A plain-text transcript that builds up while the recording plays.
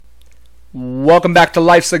Welcome back to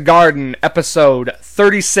Life's a Garden, episode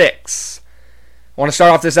 36. I want to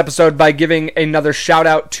start off this episode by giving another shout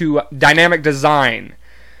out to Dynamic Design.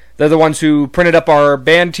 They're the ones who printed up our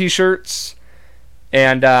band t-shirts,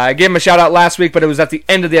 and I gave them a shout out last week, but it was at the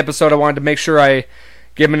end of the episode. I wanted to make sure I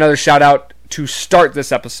gave them another shout out to start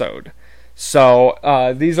this episode.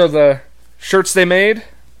 So these are the shirts they made.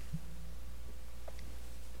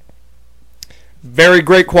 Very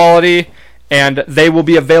great quality. And they will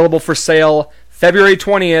be available for sale February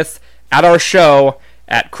 20th at our show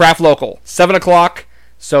at Craft Local, 7 o'clock.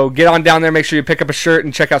 So get on down there, make sure you pick up a shirt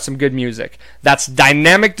and check out some good music. That's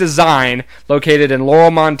Dynamic Design, located in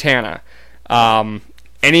Laurel, Montana.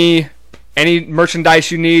 Any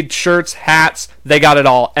merchandise you need, shirts, hats, they got it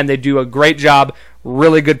all. And they do a great job,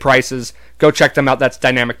 really good prices. Go check them out. That's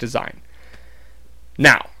Dynamic Design.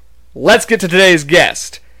 Now, let's get to today's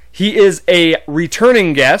guest. He is a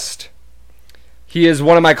returning guest. He is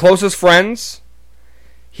one of my closest friends.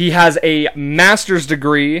 He has a master's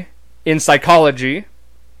degree in psychology.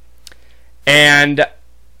 And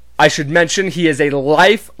I should mention he is a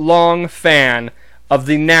lifelong fan of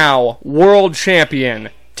the now world champion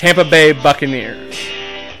Tampa Bay Buccaneers.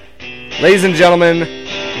 Ladies and gentlemen,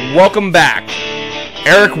 welcome back,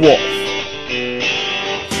 Eric Wolf.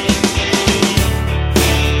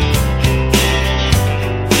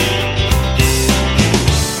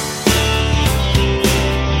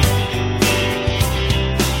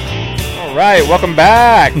 All right, welcome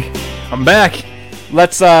back. I'm back.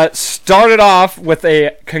 Let's start it off with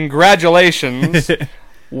a congratulations.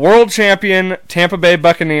 World champion Tampa Bay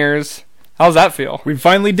Buccaneers. How's that feel? We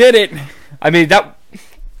finally did it. I mean, that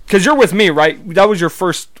because you're with me, right? That was your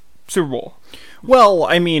first Super Bowl. Well,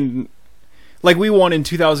 I mean, like we won in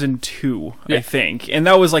 2002, Yeah. I think. And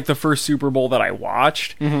that was like the first Super Bowl that I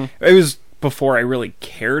watched. Mm-hmm. It was before I really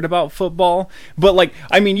cared about football. But like,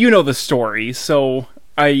 I mean, you know the story. So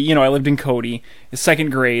I lived in Cody,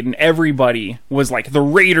 second grade, and everybody was like, the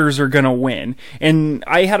Raiders are gonna win. And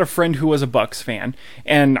I had a friend who was a Bucs fan,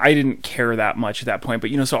 and I didn't care that much at that point,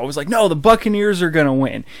 but so I was like, no, the Buccaneers are gonna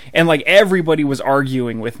win. And like everybody was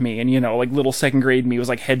arguing with me, and like little second grade me was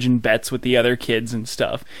like hedging bets with the other kids and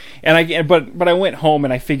stuff. And but I went home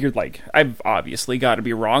and I figured, like, I've obviously got to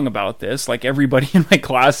be wrong about this. Like, everybody in my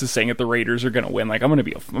class is saying that the Raiders are gonna win. Like, I'm gonna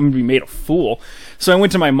be made a fool. So I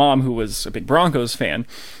went to my mom, who was a big Broncos fan,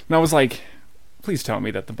 and I was like, please tell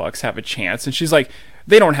me that the Bucs have a chance. And she's like,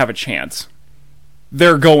 they don't have a chance.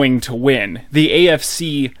 They're going to win. The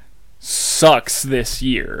AFC sucks this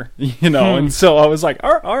year, And so I was like,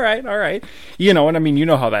 all right. And I mean, you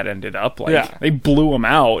know how that ended up. Like, Yeah. They blew them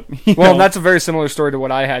out. Well, that's a very similar story to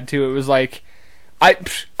what I had too. It was like, I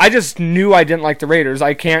just knew I didn't like the Raiders.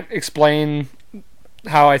 I can't explain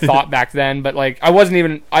how I thought back then, but like, I was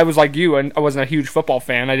like you, and I wasn't a huge football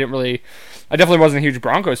fan. I definitely wasn't a huge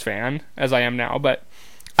Broncos fan, as I am now, but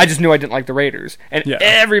I just knew I didn't like the Raiders. And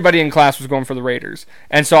everybody in class was going for the Raiders.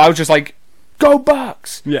 And so I was just like, go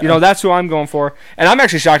Bucs! Yeah. That's who I'm going for. And I'm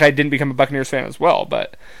actually shocked I didn't become a Buccaneers fan as well,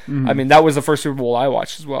 but I mean, that was the first Super Bowl I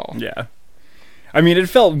watched as well. Yeah. I mean, it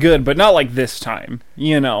felt good, but not like this time,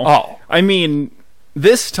 Oh. I mean,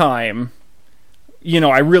 this time,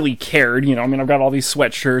 I really cared, I mean, I've got all these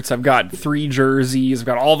sweatshirts, I've got 3 jerseys, I've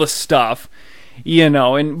got all the stuff,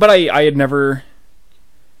 but I had never,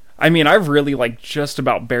 I mean, I've really, like, just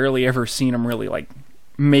about barely ever seen them really, like,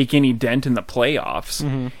 make any dent in the playoffs,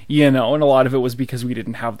 and a lot of it was because we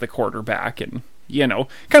didn't have the quarterback, and,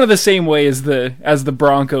 kind of the same way as the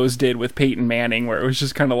Broncos did with Peyton Manning, where it was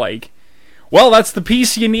just kind of like, well, that's the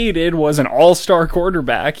piece you needed, was an all-star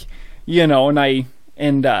quarterback,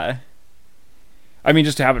 I mean,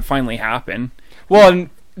 just to have it finally happen. Well,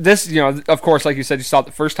 and this, of course, like you said, you saw it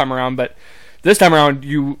the first time around, but this time around,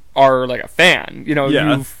 you are like a fan.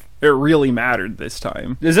 Yeah, it really mattered this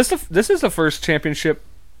time. This is the first championship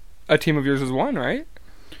a team of yours has won, right?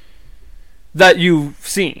 That you've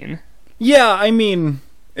seen. Yeah, I mean,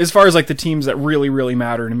 as far as like the teams that really, really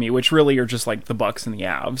matter to me, which really are just like the Bucs and the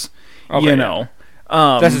Avs, Okay,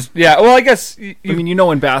 yeah. Well, I guess I mean,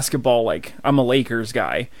 in basketball, like, I'm a Lakers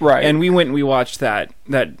guy, right? And we went and we watched that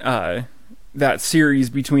series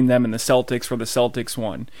between them and the Celtics, where the Celtics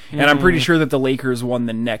won, and I'm pretty sure that the Lakers won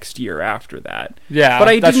the next year after that. Yeah,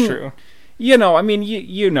 but that's true. I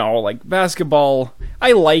mean, like, basketball,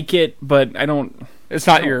 I like it, but I don't. It's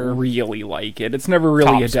not your really like it. It's never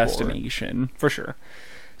really a destination for sure.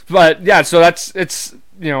 But yeah, so it's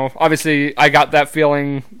obviously I got that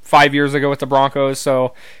feeling 5 years ago with the Broncos,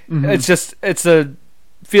 so it's a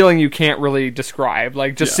feeling you can't really describe.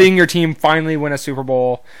 Like, just seeing your team finally win a Super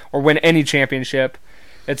Bowl or win any championship,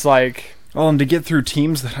 it's like, Well, and to get through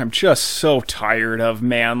teams that I'm just so tired of,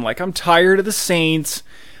 man. Like, I'm tired of the Saints.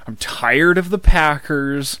 I'm tired of the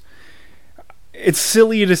Packers. It's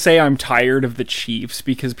silly to say I'm tired of the Chiefs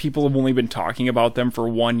because people have only been talking about them for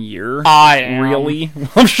 1 year. I am. Really? Well,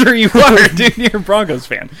 I'm sure you are, dude. You're a Broncos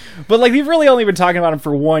fan. But, like, you've really only been talking about them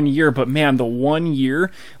for 1 year. But, man, the 1 year...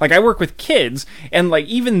 Like, I work with kids, and, like,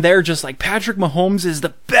 even they're just like, Patrick Mahomes is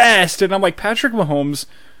the best. And I'm like, Patrick Mahomes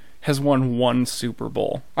has won 1 Super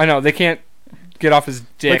Bowl. I know, they can't get off his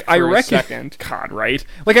dick for a second. God, right?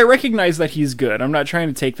 Like, I recognize that he's good. I'm not trying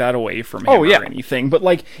to take that away from him or anything. But,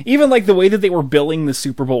 like, even, like, the way that they were billing the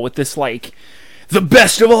Super Bowl with this, like, the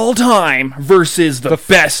best of all time versus the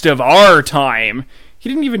best of our time. He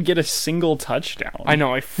didn't even get a single touchdown. I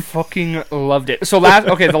know, I fucking loved it. So,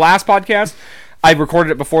 the last podcast, I recorded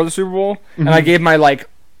it before the Super Bowl, and I gave my, like,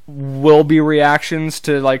 will be reactions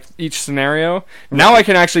to, like, each scenario. Now I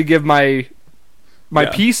can actually give my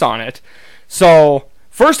piece on it. So,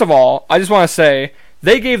 first of all, I just want to say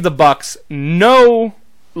they gave the Bucks no,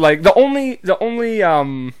 like, the only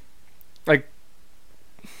like,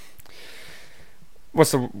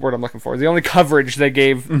 what's the word I'm looking for? The only coverage they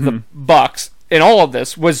gave the Bucks in all of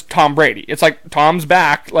this was Tom Brady. It's like, Tom's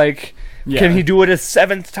back, like, can he do it a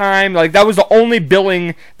 7th time? Like, that was the only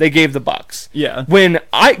billing they gave the Bucks. Yeah. When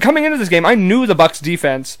coming into this game, I knew the Bucks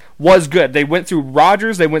defense was good. They went through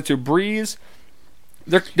Rodgers, they went through Breeze.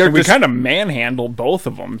 We kind of manhandled both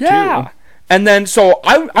of them, too. And then, so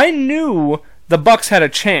I knew the Bucks had a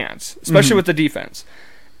chance, especially with the defense.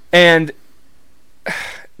 And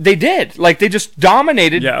they did. Like, they just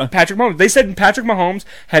dominated Patrick Mahomes. They said Patrick Mahomes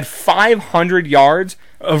had 500 yards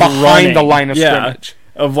behind the line of scrimmage.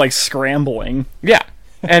 Of, like, scrambling. Yeah.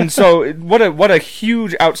 And so, what a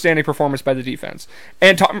huge, outstanding performance by the defense.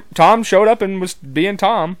 And Tom showed up and was being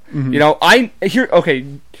Tom. You know,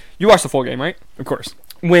 you watched the full game, right? Of course.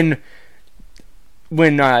 When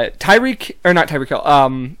Tyrann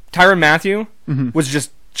Mathieu was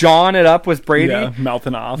just jawing it up with Brady,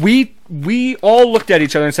 mouthing off. We all looked at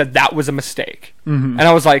each other and said that was a mistake. And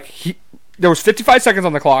I was like, there was 55 seconds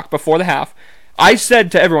on the clock before the half. I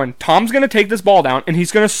said to everyone, Tom's going to take this ball down and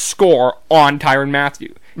he's going to score on Tyrann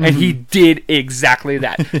Mathieu. And he did exactly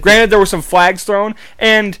that. Granted, there were some flags thrown,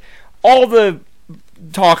 and all the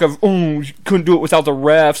talk of, couldn't do it without the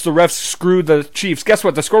refs. The refs screwed the Chiefs. Guess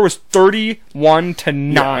what? The score was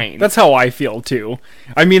 31-9. Yeah, that's how I feel, too.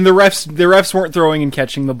 I mean, the refs weren't throwing and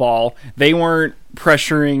catching the ball. They weren't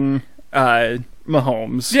pressuring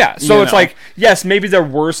Mahomes. Yeah, so it's like, yes, maybe there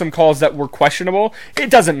were some calls that were questionable. It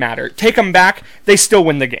doesn't matter. Take them back. They still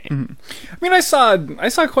win the game. I mean, I saw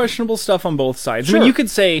questionable stuff on both sides. Sure. I mean, you could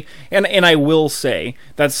say, and I will say,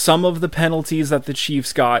 that some of the penalties that the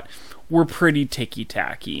Chiefs got were pretty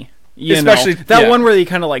ticky-tacky. Especially that one where they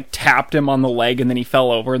kind of like tapped him on the leg and then he fell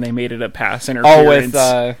over and they made it a pass interference.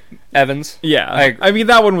 Oh, with Evans. Yeah, I mean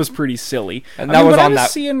that one was pretty silly. And I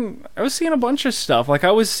was seeing a bunch of stuff. Like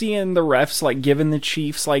I was seeing the refs like giving the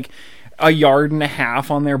Chiefs like 1.5 yards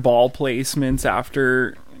on their ball placements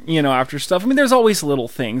after stuff. I mean, there's always little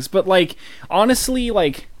things, but like honestly,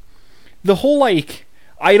 like the whole like.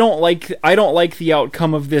 I don't like the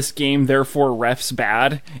outcome of this game, therefore refs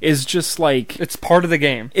bad, is just like... It's part of the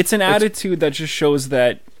game. It's an attitude that just shows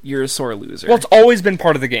that you're a sore loser. Well, it's always been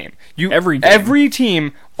part of the game. Every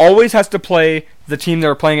team always has to play the team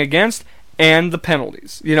they're playing against and the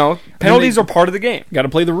penalties. You know, penalties are part of the game. You got to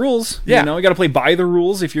play the rules. Yeah. You know, you got to play by the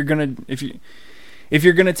rules. If you're gonna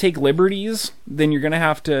take liberties, then you're gonna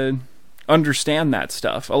have to understand that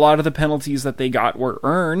stuff. A lot of the penalties that they got were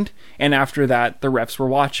earned, and after that the refs were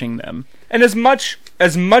watching them. And as much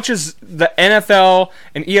as the NFL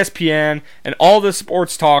and ESPN and all the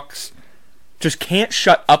sports talks just can't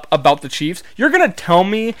shut up about the Chiefs, you're going to tell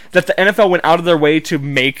me that the NFL went out of their way to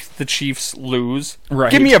make the Chiefs lose?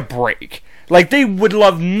 Right. Give me a break. Like, they would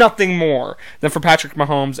love nothing more than for Patrick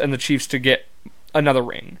Mahomes and the Chiefs to get another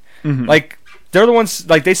ring. Like, they're the ones,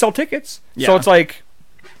 like, they sell tickets. Yeah. So it's like,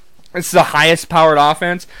 it's the highest powered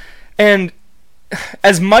offense. And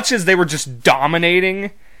as much as they were just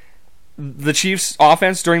dominating the Chiefs'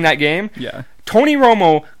 offense during that game, Tony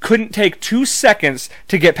Romo couldn't take 2 seconds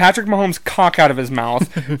to get Patrick Mahomes' cock out of his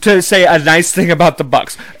mouth to say a nice thing about the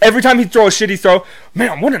Bucks. Every time he'd throw a shitty throw,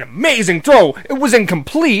 man, what an amazing throw. It was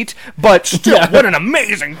incomplete, but still, what an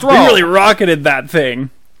amazing throw. He really rocketed that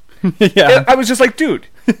thing. I was just like, dude,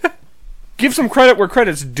 give some credit where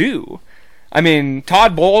credit's due. I mean,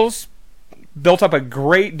 Todd Bowles built up a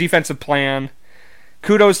great defensive plan.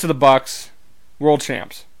 Kudos to the Bucks, world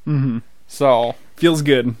champs. So feels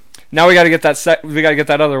good. Now we got to get that. We got to get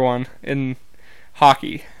that other one in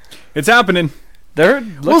hockey. It's happening. They're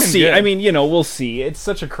looking We'll see. good. I mean, we'll see. It's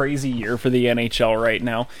such a crazy year for the NHL right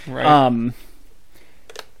now. Right. I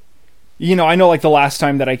know like the last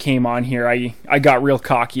time that I came on here, I got real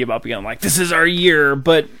cocky about being like, this is our year,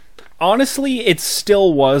 but honestly, it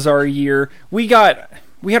still was our year. We had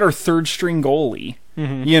our third string goalie.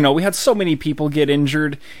 Mm-hmm. We had so many people get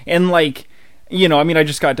injured, and like, I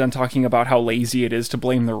just got done talking about how lazy it is to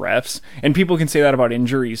blame the refs, and people can say that about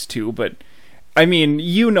injuries too, but I mean,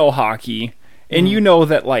 hockey, and you know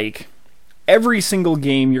that like every single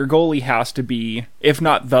game your goalie has to be, if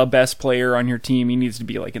not the best player on your team, he needs to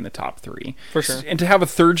be like in the top 3 for sure. And to have a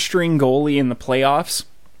third string goalie in the playoffs,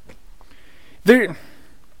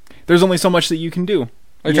 there's only so much that you can do.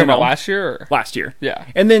 Are you talking about last year? Or? Last year. Yeah.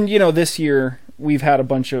 And then, this year we've had a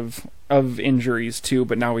bunch of injuries too,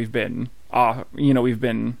 but now we've had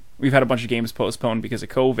a bunch of games postponed because of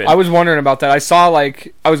COVID. I was wondering about that. I saw I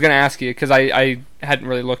was going to ask you because I hadn't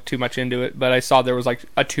really looked too much into it, but I saw there was like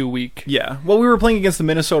a 2-week. Yeah. Well, we were playing against the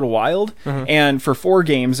Minnesota Wild and for 4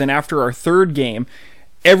 games, and after our third game,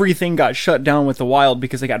 everything got shut down with the Wild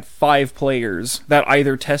because they got 5 players that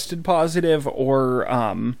either tested positive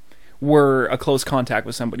or were a close contact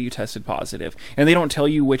with somebody who tested positive, and they don't tell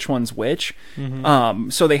you which one's which.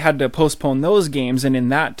 So they had to postpone those games, and in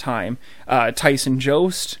that time, Tyson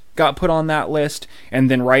Jost got put on that list,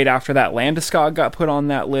 and then right after that, Landeskog got put on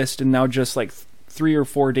that list, and now just like 3 or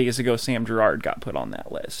 4 days ago, Sam Girard got put on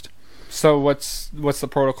that list. So what's the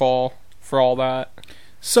protocol for all that?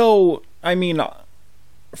 So I mean,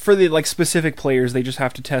 for the like specific players, they just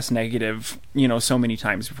have to test negative, so many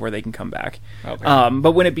times before they can come back. Okay.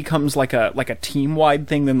 But when it becomes like a team wide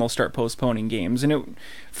thing, then they'll start postponing games. And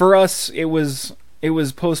for us, it was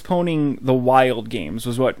postponing the Wild games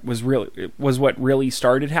was what really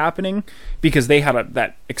started happening, because they had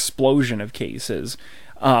that explosion of cases.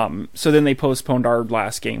 So then they postponed our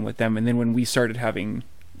last game with them, and then when we started having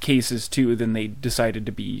cases too, then they decided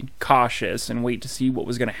to be cautious and wait to see what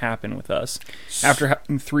was going to happen with us after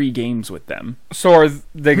having 3 games with them. So are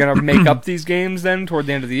they going to make up these games then toward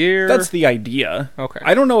the end of the year? That's the idea. Okay.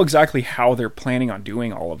 I don't know exactly how they're planning on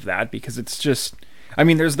doing all of that, because it's just, I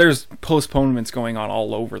mean, there's postponements going on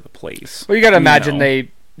all over the place. Well, you got to imagine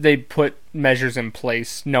they put measures in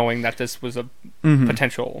place knowing that this was a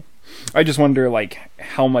potential. I just wonder like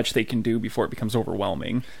how much they can do before it becomes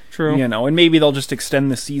overwhelming. True. And maybe they'll just extend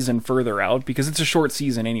the season further out, because it's a short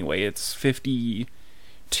season anyway. It's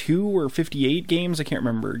 52 or 58 games. I can't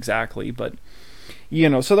remember exactly, but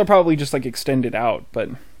so they'll probably just like extend it out.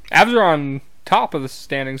 But Avs are on top of the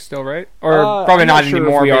standings still, right? Or probably not sure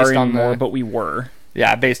anymore. We based are on anymore, but we were.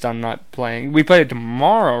 Yeah, based on not playing. We play it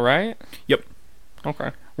tomorrow, right? Yep.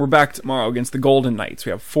 Okay. We're back tomorrow against the Golden Knights. We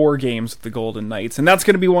have 4 games with the Golden Knights, and that's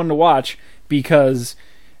going to be one to watch because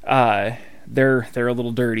they're a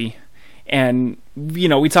little dirty. And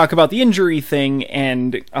we talk about the injury thing,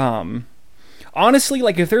 and honestly,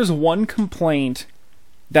 like if there's one complaint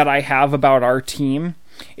that I have about our team,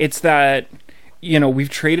 it's that we've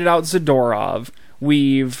traded out Zadorov.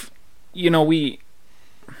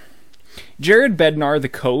 Jared Bednar, the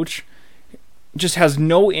coach, just has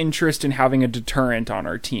no interest in having a deterrent on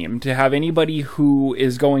our team, to have anybody who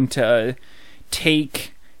is going to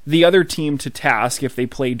take the other team to task if they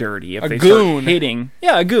play dirty, if they start hitting.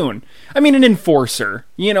 Yeah, a goon. I mean, an enforcer.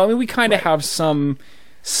 We kind of have some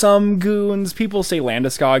goons. People say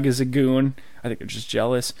Landeskog is a goon. I think they're just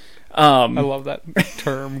jealous. I love that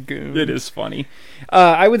term, goon. It is funny.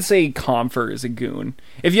 I would say Comfer is a goon.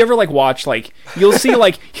 If you ever watch, you'll see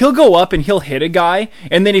he'll go up and he'll hit a guy,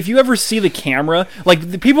 and then if you ever see the camera,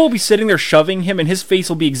 the people will be sitting there shoving him, and his face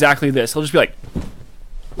will be exactly this. He'll just be like,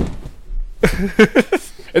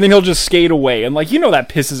 and then he'll just skate away, and that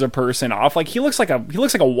pisses a person off. He looks like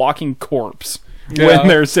a walking corpse when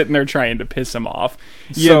they're sitting there trying to piss him off.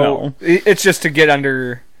 It's just to get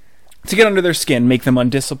under their skin, make them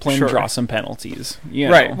undisciplined, draw some penalties.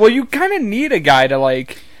 Right. Well, you kind of need a guy to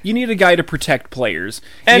You need a guy to protect players,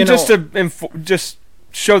 and just to just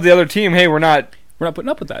show the other team, hey, we're not putting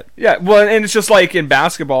up with that. Yeah. Well, and it's just like in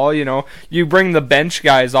basketball, you bring the bench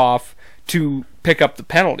guys off to pick up the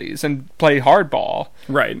penalties and play hardball.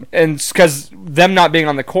 Right. And because them not being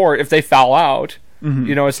on the court, if they foul out,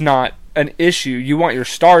 it's not an issue. You want your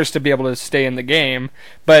stars to be able to stay in the game,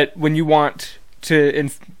 but when you want to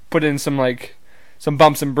put in some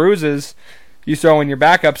bumps and bruises, you throw in your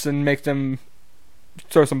backups and make them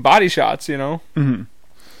throw some body shots, Mm-hmm.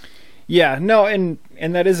 Yeah, no, and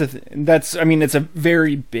that is it's a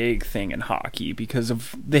very big thing in hockey because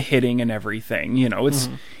of the hitting and everything.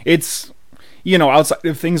 It's outside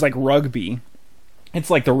of things like rugby, it's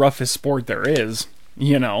like the roughest sport there is.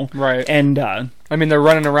 you know? Right. And, I mean, they're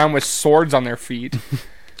running around with swords on their feet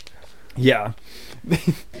yeah.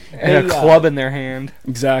 and a club in their hand.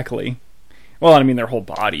 Exactly. Well, I mean, their whole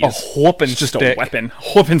body A is whooping just stick. a weapon.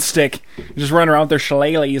 Whooping stick. Just running around with their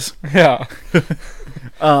shillelaghs. Yeah.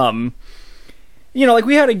 You know, like,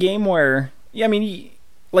 we had a game where, yeah, I mean,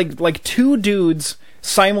 like two dudes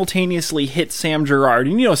simultaneously hit Sam Gerard.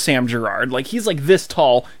 And you know Sam Gerard, like, he's like this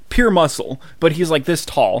tall, pure muscle, but he's like this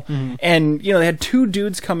tall. Mm-hmm. And, you know, they had two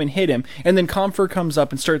dudes come and hit him, and then Comfer comes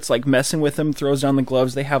up and starts, like, messing with him, throws down the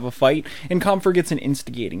gloves, they have a fight, and Comfer gets an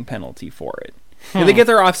instigating penalty for it. Yeah, they get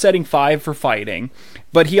their offsetting 5 for fighting,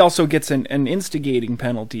 but he also gets an instigating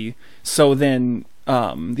penalty. So then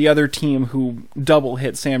the other team who double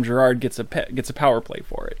hit Sam Gerard gets a power play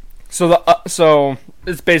for it. So so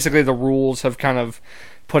it's basically the rules have kind of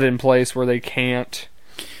put in place where they can't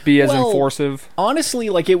be as enforcive. Honestly,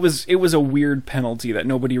 like, it was a weird penalty that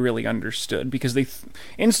nobody really understood, because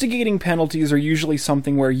instigating penalties are usually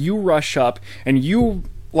something where you rush up and you,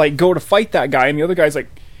 like, go to fight that guy, and the other guy's like,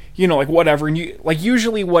 you know, like, whatever, and you, like,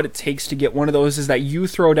 usually what it takes to get one of those is that you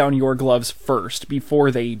throw down your gloves first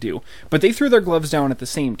before they do. But they threw their gloves down at the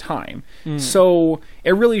same time. So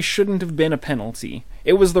it really shouldn't have been a penalty.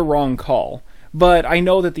 It was the wrong call. But I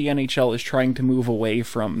know that the NHL is trying to move away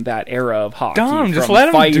from that era of hockey. Just from let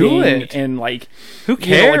 'em fighting do it. And, like, Who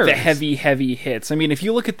you know, like, the cares? heavy hits. I mean, if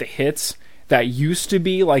you look at the hits that used to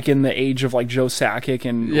be, like, in the age of, like, Joe Sakic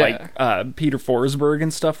and like Peter Forsberg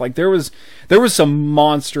and stuff, like, there was some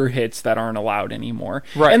monster hits that aren't allowed anymore.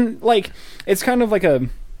 Right. And, like, it's kind of like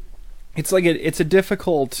it's a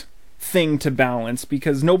difficult thing to balance,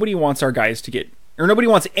 because nobody wants our guys to get, or nobody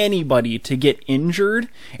wants anybody to get injured,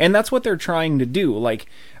 and that's what they're trying to do. Like,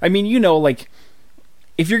 I mean, you know, like,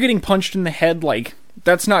 if you're getting punched in the head, like,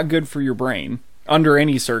 that's not good for your brain under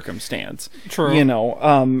any circumstance. True. You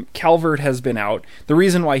know, Calvert has been out. The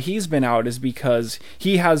reason why he's been out is because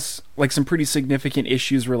he has, like, some pretty significant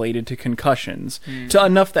issues related to concussions. To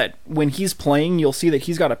enough that when he's playing, you'll see that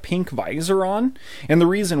he's got a pink visor on. And the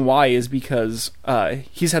reason why is because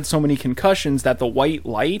he's had so many concussions that the white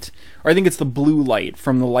light, or I think it's the blue light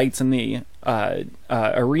from the lights in the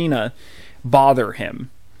arena, bother him.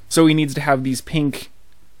 So he needs to have these pink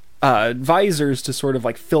visors to sort of,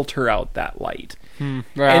 like, filter out that light.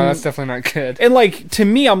 Right, And- that's definitely not good. And, like, to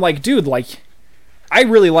me, I'm like, dude, like, I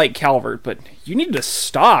really like Calvert, but you need to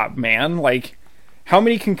stop, man. Like, how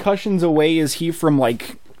many concussions away is he from,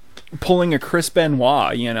 like, pulling a Chris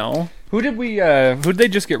Benoit, you know? Who did they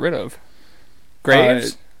just get rid of?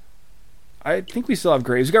 Graves? I think we still have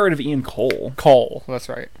Graves. We got rid of Ian Cole. Cole, that's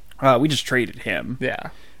right. We just traded him. Yeah.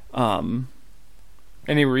 Um,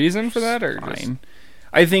 Any reason for that, or just fine.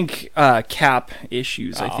 I think cap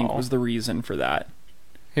issues, I think, Oh. was the reason for that.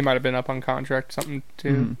 he might have been up on contract, something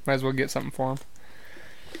too? Mhm. Might as well get something for him.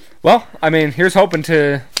 Well, I mean, here's hoping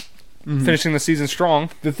to finishing the season strong.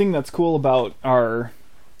 The thing that's cool about our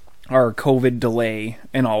COVID delay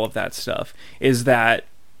and all of that stuff is that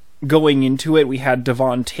going into it, we had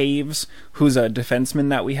Devon Taves, who's a defenseman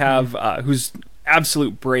that we have, who's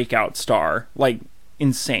absolute breakout star, like,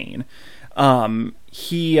 insane.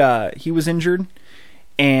 He was injured,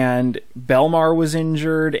 and Belmar was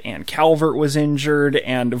injured, and Calvert was injured,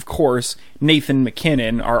 and of course Nathan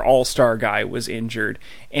McKinnon, our all-star guy, was injured.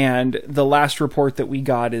 And the last report that we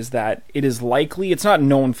got is that it is likely, it's not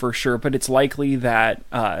known for sure, but it's likely that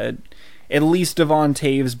at least Devon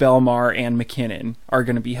Taves, Belmar, and McKinnon are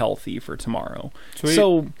going to be healthy for tomorrow. Sweet.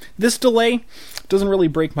 So this delay doesn't really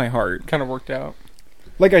break my heart. Kind of worked out.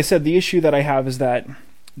 Like I said, the issue that I have is that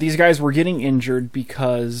these guys were getting injured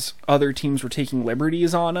because other teams were taking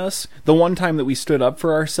liberties on us. The one time that we stood up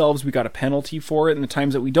for ourselves, we got a penalty for it, and the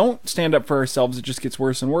times that we don't stand up for ourselves, it just gets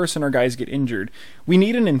worse and worse, and our guys get injured. We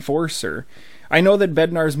need an enforcer. I know that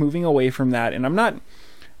Bednar's moving away from that, and I'm not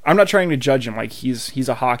trying to judge him. Like, he's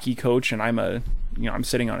a hockey coach, and I'm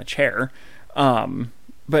sitting on a chair.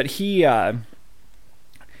 But he, I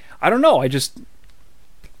don't know.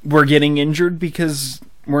 We're getting injured because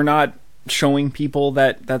we're not showing people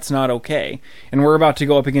that that's not okay. And we're about to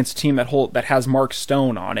go up against a team that has Mark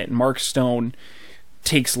Stone on it, and Mark Stone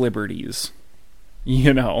takes liberties.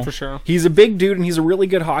 You know, For sure. He's a big dude, and he's a really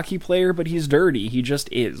good hockey player, but he's dirty. He just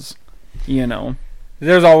is. You know.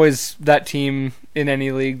 There's always that team in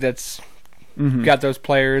any league that's Mhm. got those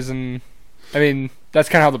players, and I mean, that's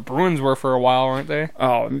kind of how the Bruins were for a while, weren't they?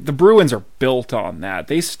 Oh, the Bruins are built on that.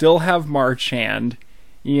 They still have Marchand,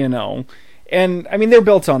 you know. And, I mean, they're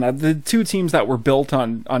built on that. The two teams that were built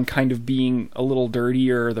on kind of being a little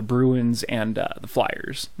dirtier are the Bruins and the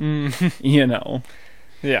Flyers, you know.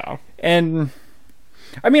 Yeah. And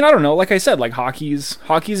I mean, I don't know. Like I said, like hockey's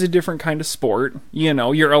a different kind of sport. You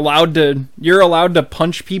know, you're allowed to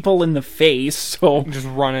punch people in the face. So Just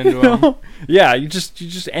run into him. yeah, you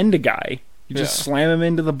just end a guy. You just Yeah. slam him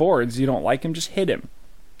into the boards. You don't like him, just hit him.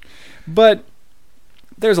 But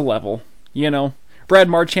there's a level, you know. Brad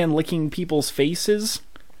Marchand licking people's faces,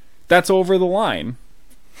 that's over the line.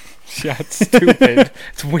 Yeah, it's stupid.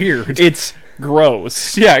 It's weird. It's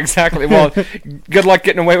gross. Yeah, exactly. Well, good luck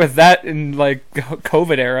getting away with that in like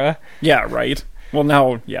COVID era. Yeah, right. Well,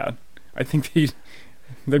 now, yeah, I think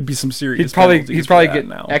there'd be some serious. He'd probably penalties for that get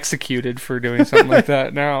now. executed for doing something like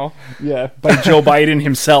that now. Yeah, by Joe Biden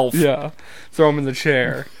himself. Yeah, throw him in the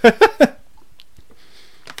chair.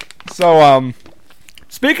 So,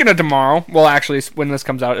 speaking of tomorrow, well, actually, when this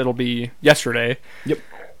comes out, it'll be yesterday. Yep.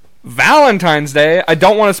 Valentine's Day. I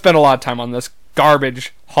don't want to spend a lot of time on this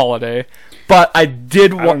garbage holiday, but I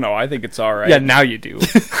did I want. don't know. I think it's all right. Yeah, now you do.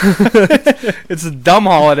 It's a dumb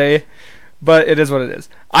holiday, but it is what it is.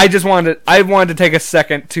 I wanted to take a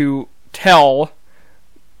second to tell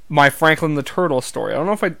my Franklin the Turtle story. I don't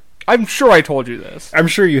know if I'm sure I told you this. I'm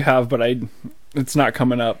sure you have, but it's not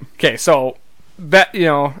coming up. Okay, so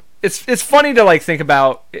it's funny to like think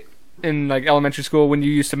about in like elementary school when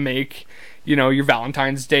you used to make, you know, your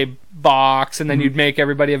Valentine's Day box, and then you'd make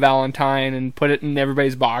everybody a Valentine and put it in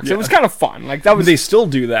everybody's box. Yeah. It was kind of fun. Like that was They still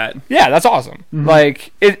do that. yeah, that's awesome.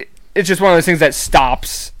 Like it's just one of those things that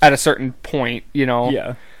stops at a certain point, you know.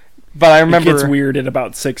 Yeah. But I It remember gets weird at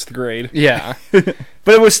about 6th grade. yeah. But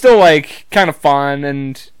it was still like kind of fun,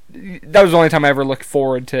 and that was the only time I ever looked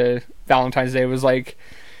forward to Valentine's Day. It was like,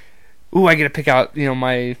 ooh, I get to pick out, you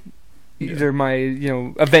know, either my, you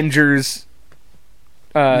know, Avengers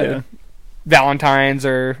Valentines,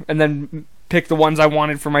 and then pick the ones I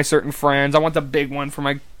wanted for my certain friends. I want the big one for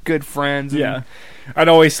my good friends. Yeah. I'd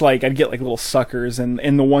get like little suckers, and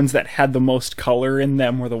the ones that had the most color in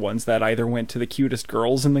them were the ones that either went to the cutest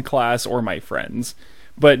girls in the class or my friends.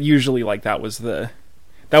 But usually like that was the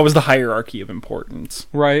hierarchy of importance.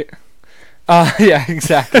 Right. Yeah,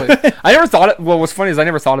 exactly. I never thought it. Well, what's funny is I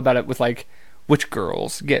never thought about it with like which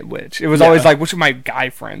girls get which. It was always like which of my guy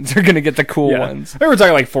friends are gonna get the cool ones. I remember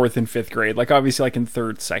talking like 4th and 5th grade, like obviously like in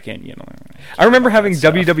 3rd, 2nd, you know. I remember having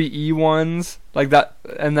stuff. WWE ones like that,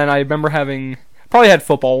 and then I remember having probably had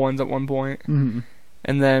football ones at one point, Mhm.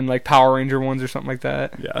 and then like Power Ranger ones or something like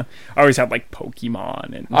that. Yeah, I always had like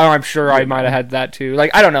Pokemon and I'm sure I might have had that too.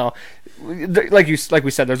 Like I don't know. Like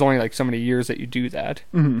we said, there's only like so many years that you do that.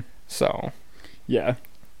 Mhm. So. Yeah.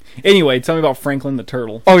 Anyway, tell me about Franklin the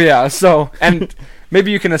Turtle. Oh yeah, so and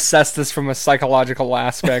maybe you can assess this from a psychological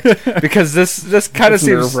aspect because this kind of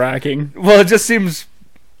seems nerve-wracking. well, it just seems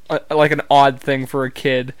like an odd thing for a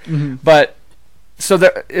kid. Mhm. But so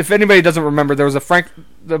if anybody doesn't remember, there was I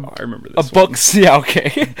remember this. books. Yeah,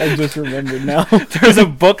 okay. I just remembered now. There's a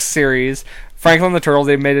book series, Franklin the Turtle.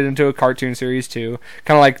 They made it into a cartoon series too,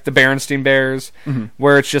 kind of like the Berenstain Bears,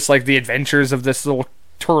 where it's just like the adventures of this little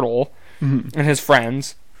turtle and his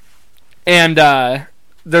friends. And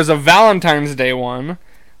there's a Valentine's Day one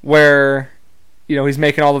where, you know, he's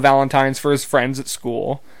making all the Valentines for his friends at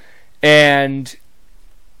school, and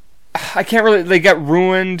I can't really. They get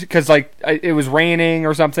ruined because like it was raining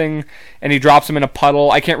or something, and he drops them in a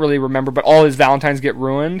puddle. I can't really remember, but all his Valentines get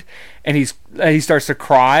ruined, and he starts to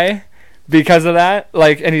cry because of that.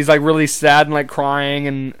 Like, and he's like really sad and like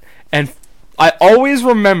crying, and I always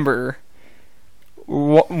remember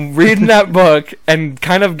reading that book and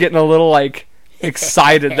kind of getting a little like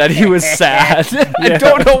excited that he was sad. I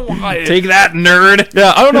don't know why. Take that, nerd.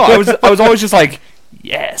 Yeah, I don't know. I was always just like,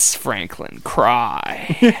 yes, Franklin,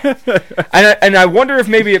 cry. and I wonder if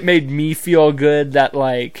maybe it made me feel good that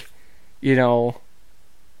like, you know,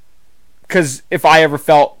 because if I ever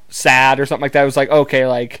felt sad or something like that, it was like, okay,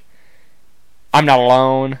 like I'm not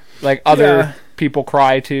alone. Like other people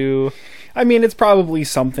cry too. I mean, it's probably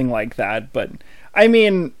something like that, but I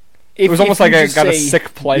mean, It was almost like I got a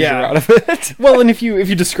sick pleasure out of it. Well, and if you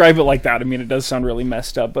describe it like that, I mean, it does sound really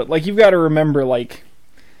messed up. But like, you've got to remember, like,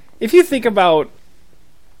 if you think about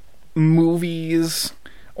movies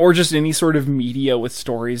or just any sort of media with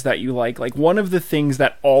stories that you like one of the things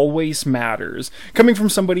that always matters, coming from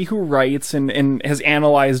somebody who writes and has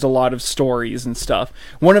analyzed a lot of stories and stuff,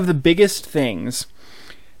 one of the biggest things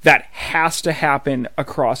that has to happen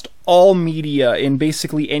across all media in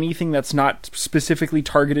basically anything that's not specifically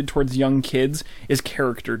targeted towards young kids is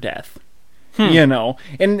character death. You know,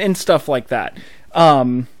 and stuff like that.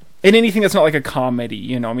 And anything that's not like a comedy,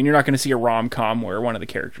 you know, I mean, you're not going to see a rom-com where one of the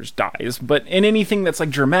characters dies, but in anything that's like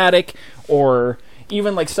dramatic or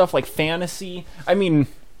even like stuff like fantasy, I mean,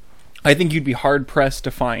 I think you'd be hard-pressed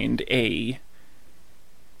to find a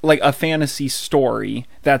like a fantasy story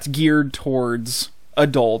that's geared towards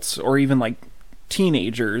adults or even like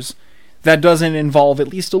teenagers that doesn't involve at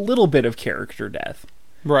least a little bit of character death.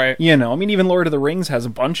 Right. You know, I mean, even Lord of the Rings has a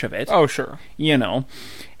bunch of it. Oh, sure. You know,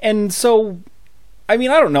 and so, I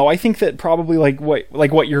mean, I don't know. I think that probably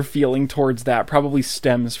what you're feeling towards that probably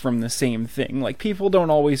stems from the same thing. Like, people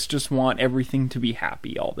don't always just want everything to be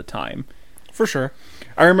happy all the time. For sure.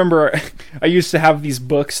 I remember I used to have these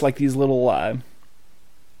books, like these little,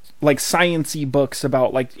 like science-y books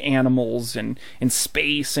about like animals and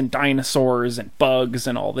space and dinosaurs and bugs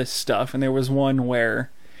and all this stuff. And there was one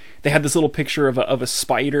where they had this little picture of a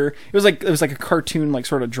spider. It was like a cartoon, like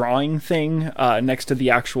sort of drawing thing next to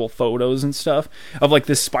the actual photos and stuff of like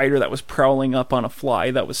this spider that was prowling up on a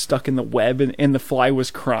fly that was stuck in the web, and the fly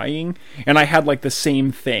was crying. And I had like the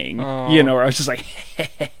same thing, you know, where I was just like,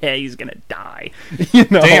 he's gonna die, you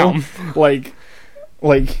know, damn, like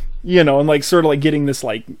you know, and like sort of like getting this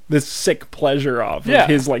sick pleasure off of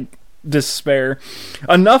his like despair,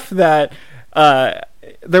 enough that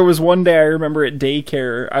there was one day I remember at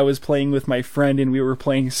daycare I was playing with my friend and we were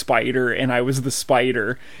playing Spider and I was the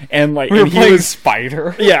spider, and like we were playing was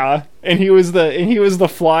Spider. Yeah, and he was the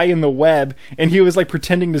fly in the web, and he was like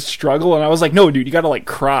pretending to struggle, and I was like, no dude, you gotta like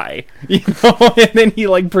cry, you know. And then he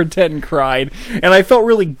like pretend cried, and I felt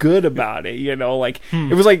really good about it, you know. Like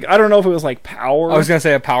it was like, I don't know if it was like power. I was gonna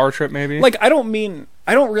say a power trip maybe. Like I don't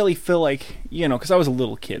really feel like, you know, because I was a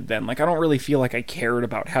little kid then, like I don't really feel like I cared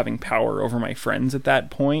about having power over my friends at that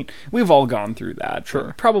point. We've all gone through that.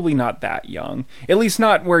 Sure. Probably not that young. At least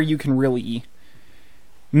not where you can really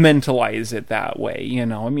mentalize it that way, you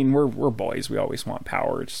know. I mean, we're boys. We always want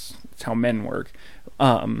power. It's how men work,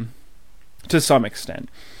 to some extent.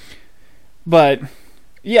 But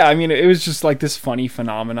yeah, I mean, it was just like this funny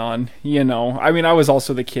phenomenon, you know. I mean, I was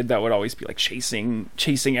also the kid that would always be like chasing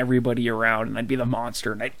everybody around, and I'd be the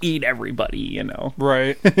monster, and I'd eat everybody, you know.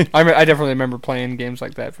 Right. I definitely remember playing games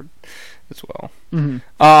like that as well. Mm-hmm.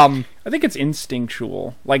 I think it's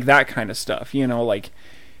instinctual, like that kind of stuff, you know, like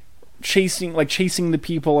chasing the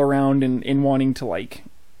people around and wanting to, like,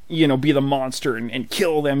 you know, be the monster and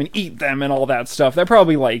kill them and eat them and all that stuff. That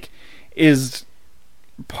probably like is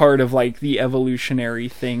part of like the evolutionary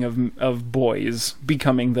thing of boys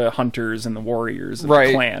becoming the hunters and the warriors of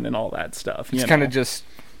the clan and all that stuff. It's kind of just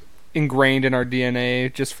ingrained in our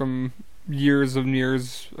DNA just from years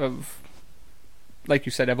of, like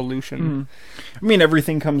you said, evolution. I mean,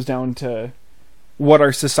 everything comes down to what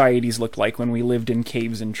our societies looked like when we lived in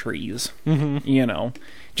caves and trees. You know,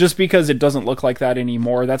 just because it doesn't look like that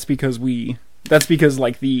anymore, that's because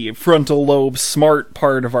like the frontal lobe smart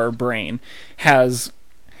part of our brain has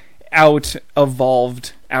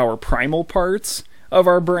out-evolved our primal parts of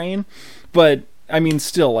our brain. But I mean,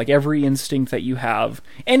 still, like every instinct that you have,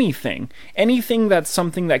 anything that's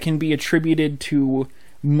something that can be attributed to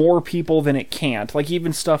more people than it can't, like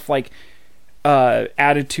even stuff like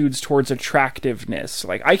attitudes towards attractiveness,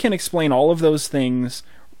 like I can explain all of those things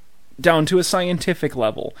down to a scientific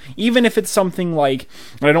level, even if it's something like,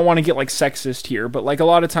 and I don't want to get like sexist here, but like a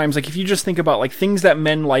lot of times, like if you just think about like things that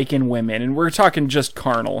men like in women, and we're talking just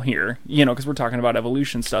carnal here, you know, because we're talking about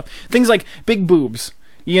evolution stuff, things like big boobs,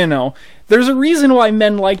 you know, there's a reason why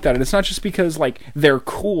men like that, and it's not just because like they're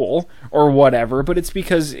cool or whatever, but it's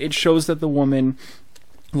because it shows that the woman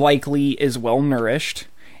likely is well nourished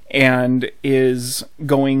and is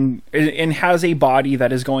going and has a body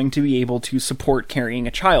that is going to be able to support carrying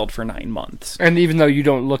a child for 9 months. And even though you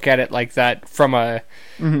don't look at it like that from a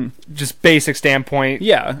just basic standpoint.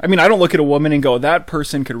 Yeah. I mean, I don't look at a woman and go, that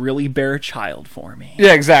person could really bear a child for me.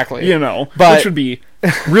 Yeah, exactly. You know, but which would be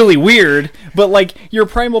really weird. But like your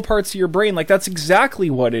primal parts of your brain, like that's exactly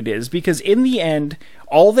what it is. Because in the end,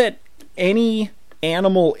 all that any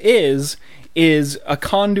animal is a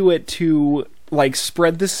conduit to like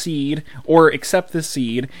spread the seed or accept the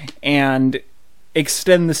seed and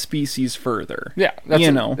extend the species further. Yeah,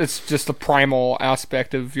 it's just the primal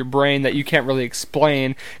aspect of your brain that you can't really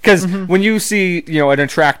explain. Because when you see, you know, an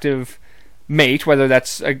attractive mate, whether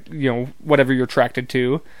that's you know, whatever you're attracted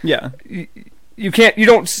to, you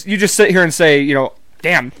just sit here and say, you know,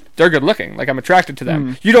 damn, they're good looking, like I'm attracted to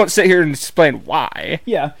them. You don't sit here and explain why.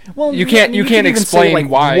 Yeah, well, you can't explain say, like,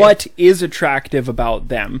 why what is attractive about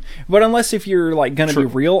them. But unless if you're like gonna be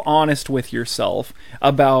real honest with yourself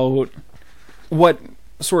about what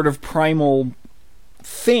sort of primal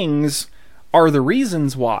things are the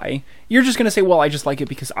reasons why, you're just gonna say, well, I just like it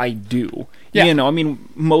because I do. Yeah. You know, I mean,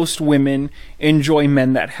 most women enjoy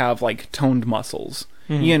men that have like toned muscles.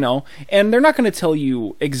 You know, and they're not going to tell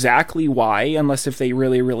you exactly why, unless if they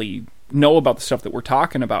really, really know about the stuff that we're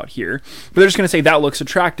talking about here. But they're just going to say, that looks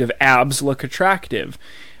attractive. Abs look attractive.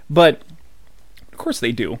 But of course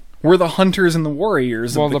they do. We're the hunters and the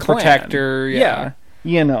warriors of the clan. protector, yeah.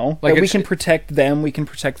 You know, Like we can protect them, we can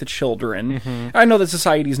protect the children. Mm-hmm. I know that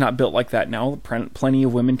society's not built like that now. Plenty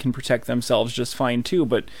of women can protect themselves just fine too,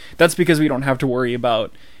 but that's because we don't have to worry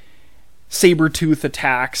about saber-tooth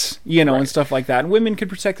attacks, you know, and stuff like that. And women could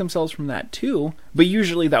protect themselves from that too, but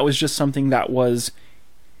usually that was just something that was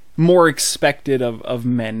more expected of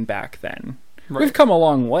men back then. Right. We've come a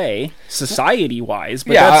long way, society-wise.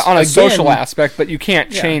 But yeah, that's, on a again, social aspect, but you can't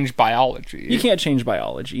change biology. You can't change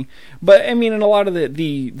biology. But, I mean, and a lot of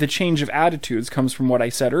the change of attitudes comes from what I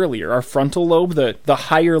said earlier. Our frontal lobe, the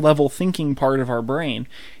higher-level thinking part of our brain,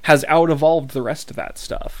 has out-evolved the rest of that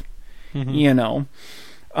stuff. You know?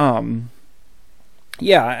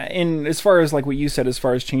 Yeah, and as far as, like, what you said, as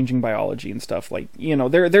far as changing biology and stuff, like, you know,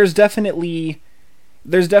 there's definitely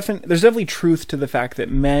truth to the fact that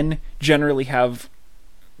men generally have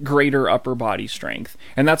greater upper body strength,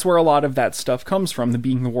 and that's where a lot of that stuff comes from, the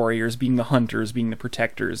being the warriors, being the hunters, being the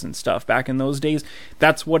protectors and stuff. Back in those days,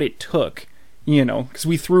 that's what it took, you know, because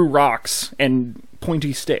we threw rocks and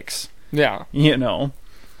pointy sticks. Yeah. You know,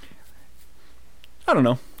 I don't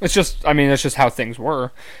know. It's just how things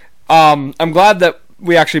were. I'm glad that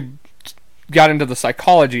we actually got into the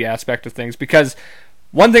psychology aspect of things, because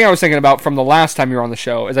one thing I was thinking about from the last time you were on the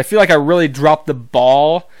show is I feel like I really dropped the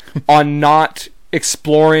ball on not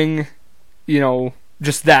exploring, you know,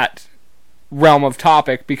 just that realm of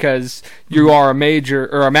topic, because you are a major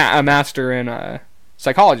or a master in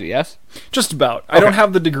psychology, yes? Just about. Okay. I don't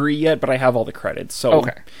have the degree yet, but I have all the credits. So,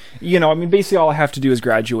 okay. You know, I mean, basically all I have to do is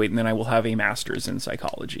graduate, and then I will have a master's in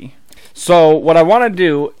psychology. So what I want to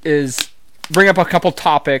do is bring up a couple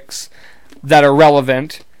topics that are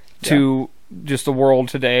relevant to just the world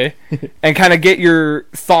today, and kind of get your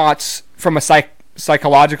thoughts from a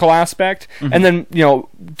psychological aspect, and then, you know,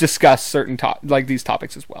 discuss certain like these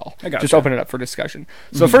topics as well. Just open it up for discussion.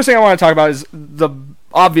 So the first thing I want to talk about is the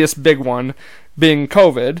obvious big one being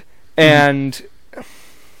COVID, and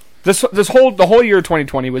the whole year of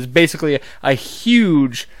 2020 was basically a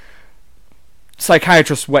huge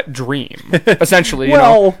psychiatrist's wet dream, essentially. You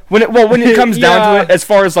know, when it comes down to it, as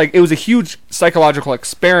far as, like, it was a huge psychological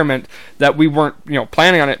experiment that we weren't, you know,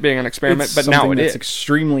 planning on it being an experiment, but now it is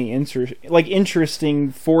extremely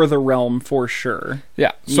interesting for the realm, for sure.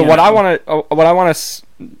 Yeah. So what I want to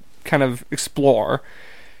kind of explore,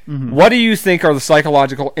 what do you think are the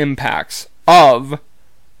psychological impacts of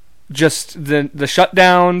just the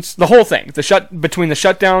shutdowns, the whole thing, between the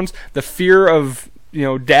shutdowns, the fear of, you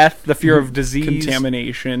know, death, the fear of disease,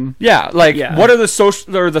 contamination. Yeah, what are the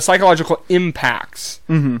social or the psychological impacts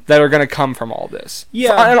that are going to come from all this?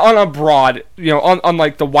 Yeah, on a broad, you know, on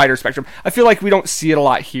like the wider spectrum. I feel like we don't see it a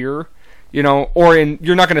lot here, you know, or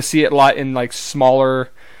you're not going to see it a lot in like smaller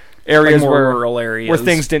areas, like rural areas where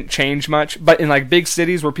things didn't change much. But in like big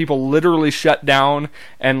cities where people literally shut down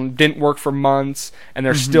and didn't work for months, and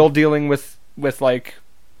they're still dealing with like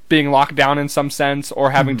being locked down in some sense,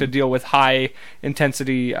 or having to deal with high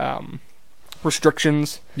intensity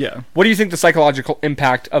restrictions. Yeah. What do you think the psychological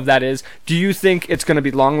impact of that is? Do you think it's going to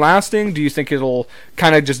be long lasting? Do you think it'll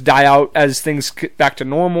kind of just die out as things get back to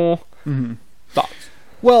normal? Thoughts?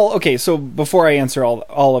 Well, okay, so before I answer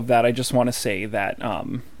all of that, I just want to say that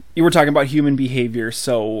you were talking about human behavior.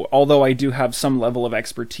 So although I do have some level of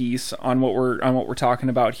expertise on what we're talking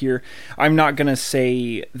about here, I'm not going to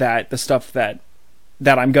say that the stuff that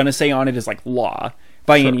I'm going to say on it is like law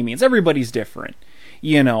by any means. Everybody's different,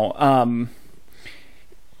 you know.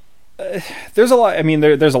 There's a lot. I mean,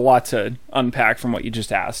 there's a lot to unpack from what you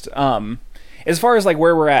just asked. As far as like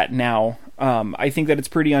where we're at now, I think that it's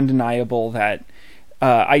pretty undeniable that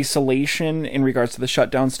isolation in regards to the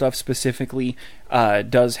shutdown stuff specifically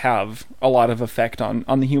does have a lot of effect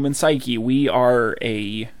on the human psyche. We're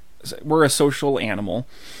a social animal.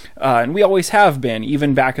 And we always have been,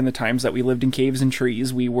 even back in the times that we lived in caves and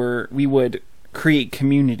trees. We would create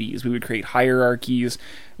communities, we would create hierarchies,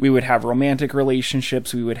 we would have romantic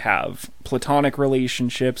relationships, we would have platonic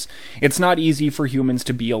relationships. It's not easy for humans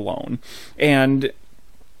to be alone. And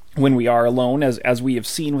when we are alone, as we have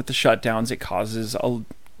seen with the shutdowns, it causes a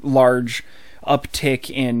large uptick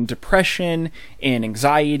in depression, in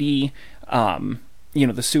anxiety. You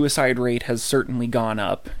know, the suicide rate has certainly gone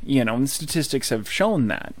up, you know, and statistics have shown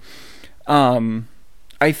that.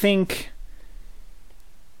 I think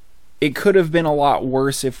it could have been a lot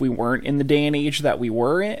worse if we weren't in the day and age that we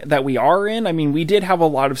are in. I mean, we did have a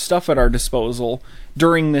lot of stuff at our disposal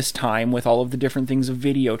during this time with all of the different things of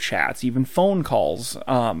video chats, even phone calls.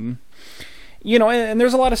 you know, and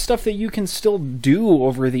there's a lot of stuff that you can still do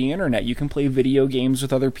over the internet. You can play video games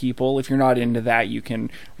with other people. If you're not into that, you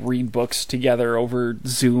can read books together over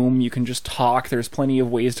Zoom. You can just talk. There's plenty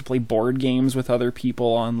of ways to play board games with other people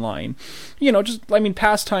online. You know, just, I mean,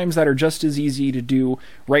 pastimes that are just as easy to do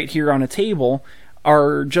right here on a table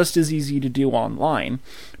are just as easy to do online.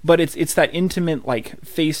 But it's that intimate, like,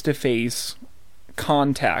 face-to-face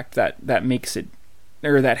contact that makes it,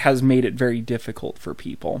 or that has made it very difficult for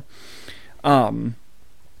people. And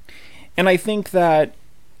I think that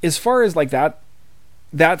as far as like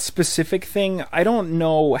that specific thing, I don't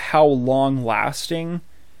know how long lasting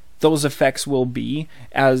those effects will be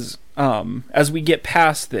as we get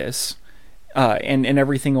past this, and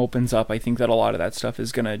everything opens up. I think that a lot of that stuff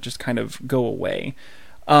is going to just kind of go away.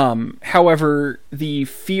 However, the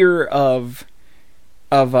fear of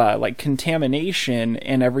like contamination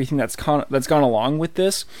and everything that's gone along with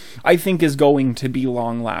this, I think is going to be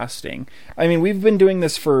long lasting. I mean, we've been doing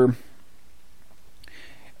this for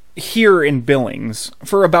here in Billings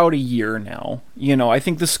for about a year now. You know, I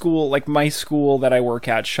think the school, like my school that I work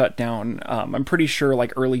at, shut down, I'm pretty sure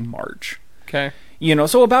like early March. Okay. You know,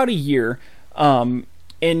 so about a year.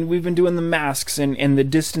 And we've been doing the masks and the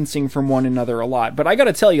distancing from one another a lot. But I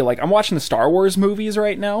gotta tell you, like, I'm watching the Star Wars movies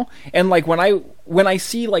right now, and like when I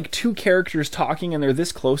see like two characters talking and they're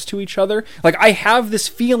this close to each other, like I have this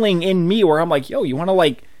feeling in me where I'm like, yo, you want to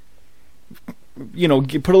like, you know,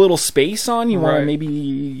 put a little space on? You want to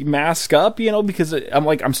maybe mask up? You know, because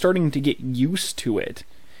I'm starting to get used to it.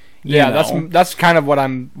 Yeah, that's kind of what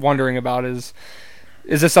I'm wondering about. Is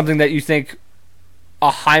this something that you think a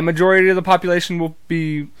high majority of the population will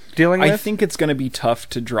be dealing with? I think it's going to be tough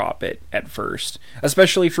to drop it at first,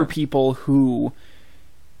 especially for people who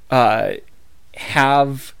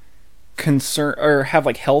have concern or have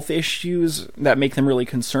like health issues that make them really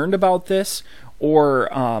concerned about this,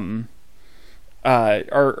 or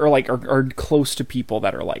are close to people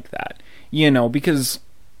that are like that. You know, because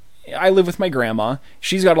I live with my grandma.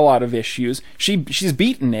 She's got a lot of issues. She's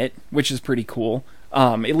beaten it, which is pretty cool.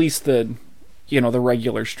 At least the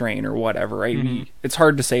regular strain or whatever, right? Mm-hmm. It's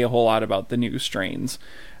hard to say a whole lot about the new strains.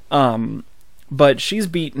 But she's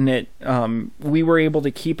beaten it. We were able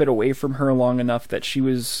to keep it away from her long enough that she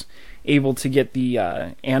was able to get the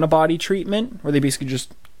antibody treatment, where they basically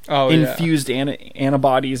just infused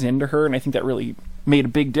antibodies into her, and I think that really made a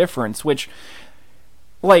big difference, which,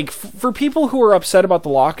 like, for people who are upset about the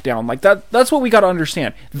lockdown, like, that's what we got to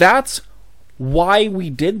understand. That's why we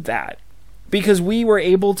did that. Because we were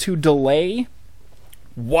able to delay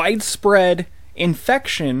widespread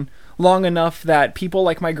infection long enough that people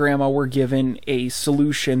like my grandma were given a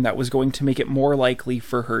solution that was going to make it more likely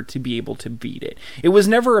for her to be able to beat it. It was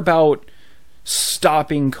never about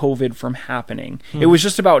stopping COVID from happening. It was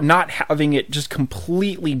just about not having it just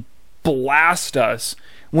completely blast us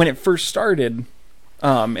when it first started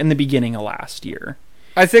in the beginning of last year.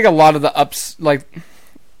 I think a lot of the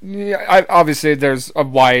obviously there's a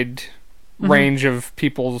wide range of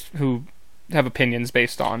people who have opinions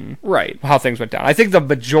based on how things went down. I think the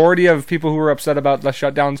majority of people who were upset about the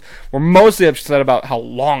shutdowns were mostly upset about how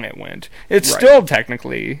long it went. It's still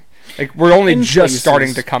technically, like, we're only just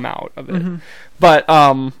starting to come out of it. But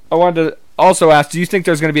I wanted to also ask, do you think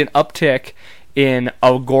there's going to be an uptick in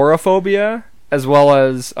agoraphobia as well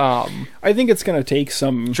as I think it's going to take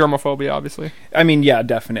some germophobia, obviously? I mean, yeah,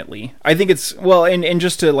 definitely. I think it's, well, and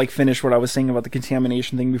just to like finish what I was saying about the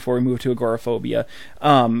contamination thing before we move to agoraphobia,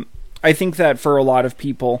 I think that for a lot of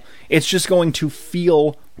people, it's just going to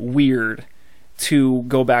feel weird to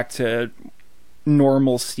go back to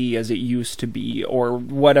normalcy as it used to be, or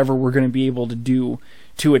whatever we're going to be able to do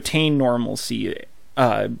to attain normalcy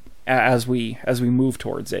as we move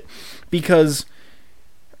towards it. Because,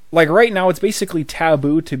 like, right now, it's basically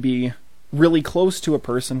taboo to be really close to a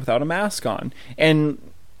person without a mask on. And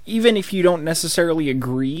even if you don't necessarily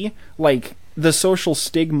agree, like, the social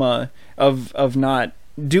stigma of not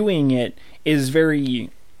doing it is very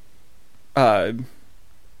like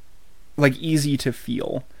easy to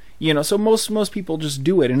feel, you know. So most people just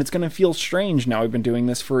do it, and it's going to feel strange now. We've been doing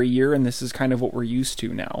this for a year, and this is kind of what we're used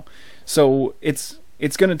to now. So it's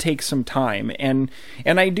going to take some time, and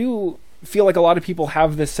I do feel like a lot of people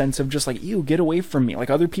have this sense of just like, ew, get away from me,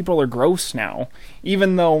 like other people are gross now,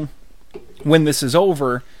 even though when this is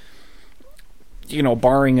over, you know,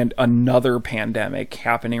 barring another pandemic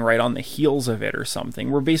happening right on the heels of it or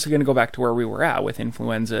something, we're basically going to go back to where we were at with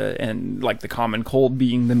influenza and like the common cold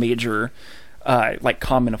being the major like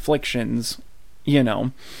common afflictions, you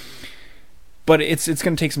know. But it's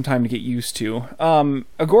going to take some time to get used to.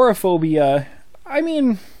 Agoraphobia, I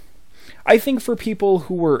mean, I think for people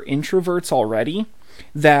who were introverts already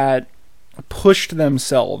that pushed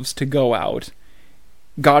themselves to go out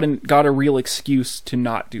got a real excuse to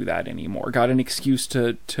not do that anymore. Got an excuse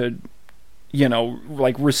to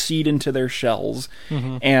like recede into their shells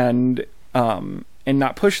and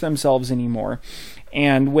not push themselves anymore.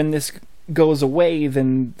 And when this goes away,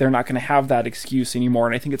 then they're not going to have that excuse anymore.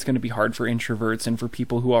 And I think it's going to be hard for introverts and for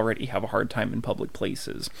people who already have a hard time in public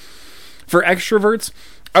places. For extroverts,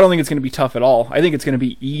 I don't think it's going to be tough at all. I think it's going to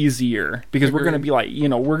be easier because we're going to be like,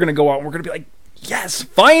 we're going to go out and we're going to be like, yes,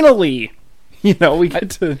 finally, we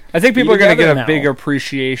get to. I think people are going to get a now. big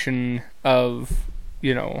appreciation of,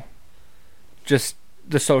 just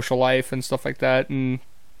the social life and stuff like that. And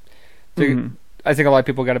I think a lot of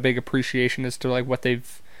people got a big appreciation as to like what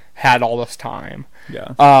they've had all this time.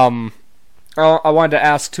 Yeah. I wanted to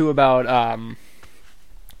ask too about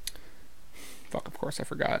of course I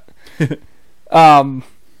forgot. How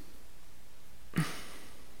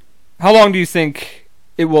long do you think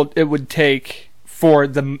it would take for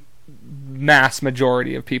the mass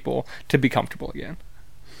majority of people to be comfortable again?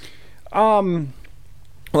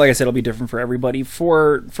 Like I said, it'll be different for everybody.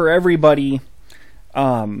 For everybody,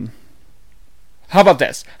 how about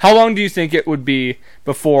this? How long do you think it would be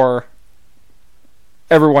before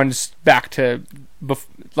everyone's back to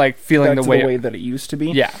feeling the way that it used to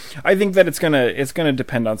be? Yeah, I think that it's gonna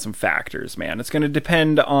depend on some factors, man. It's gonna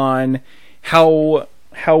depend on how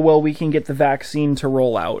well we can get the vaccine to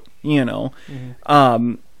roll out.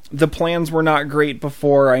 The plans were not great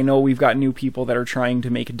before. I know we've got new people that are trying to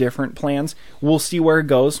make different plans. We'll see where it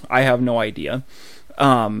goes. I have no idea.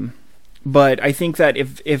 But I think that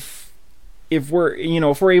if we're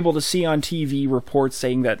able to see on TV reports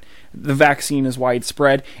saying that the vaccine is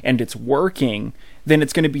widespread and it's working, then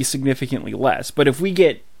it's going to be significantly less. But if we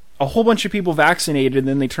get a whole bunch of people vaccinated and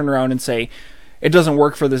then they turn around and say it doesn't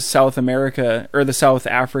work for the South America or the South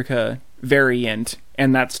Africa variant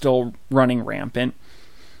and that's still running rampant,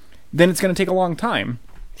 then it's going to take a long time.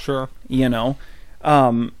 Sure. It's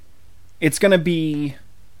going to be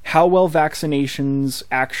how well vaccinations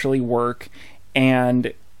actually work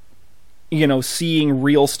and, seeing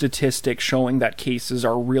real statistics showing that cases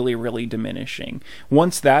are really, really diminishing.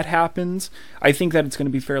 Once that happens, I think that it's going to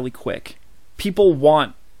be fairly quick. People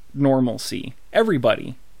want normalcy.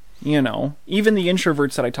 Everybody. Even the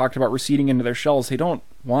introverts that I talked about receding into their shells, they don't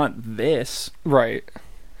want this. Right.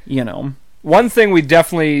 One thing we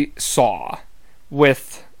definitely saw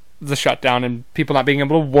with the shutdown and people not being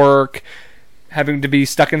able to work, having to be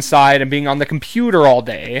stuck inside and being on the computer all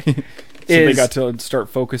day, so they got to start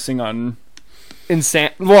focusing on insane.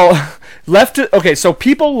 Well, so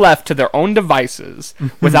people left to their own devices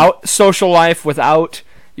without social life, without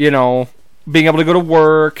being able to go to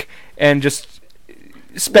work and just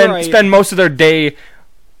spend most of their day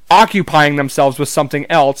occupying themselves with something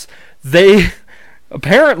else. They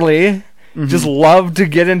apparently just love to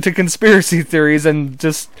get into conspiracy theories and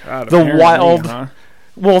just the wild. Huh?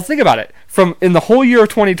 Well, think about it. In the whole year of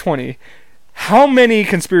 2020, how many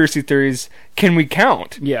conspiracy theories can we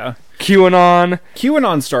count? Yeah.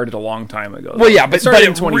 QAnon started a long time ago. Well, yeah, but it started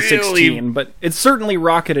in 2016, but it certainly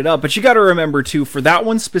rocketed up. But you got to remember, too, for that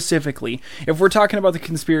one specifically, if we're talking about the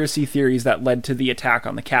conspiracy theories that led to the attack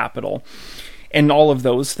on the Capitol and all of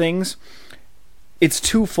those things, it's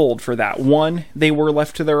twofold for that. One, they were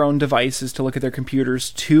left to their own devices to look at their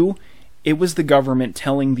computers. Two, it was the government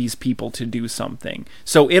telling these people to do something.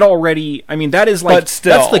 So it already, that is that's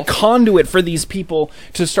the conduit for these people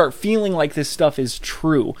to start feeling like this stuff is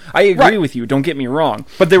true. I agree with you, don't get me wrong.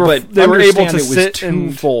 But they were able to sit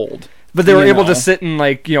twofold. But they were able to sit and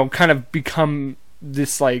kind of become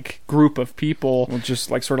this group of people. Well, just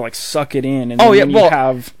sort of suck it in. And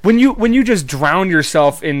when you just drown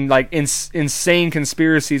yourself in insane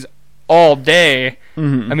conspiracies all day,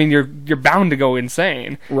 you're bound to go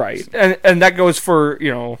insane, right? And that goes for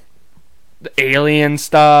the alien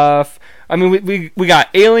stuff. We got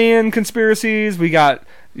alien conspiracies, we got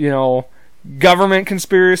government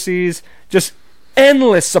conspiracies, just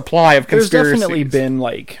endless supply of conspiracies. There's definitely been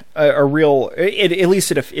a real, at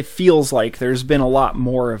least it feels like there's been a lot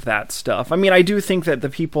more of that stuff. I do think that the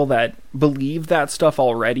people that believe that stuff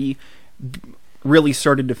already really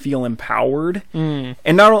started to feel empowered. And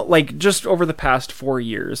not just over the past 4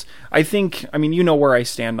 years. I think, where I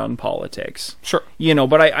stand on politics. Sure.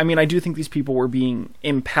 But I do think these people were being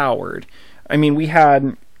empowered. We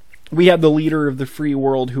had the leader of the free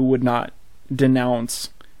world who would not denounce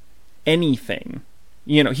anything.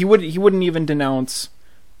 He wouldn't even denounce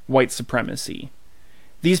white supremacy.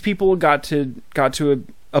 These people got to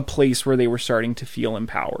a place where they were starting to feel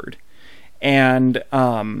empowered. And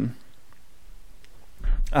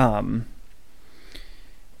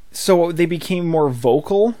so they became more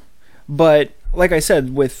vocal, But like I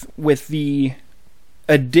said, with the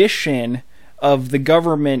addition of the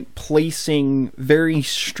government placing very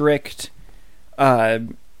strict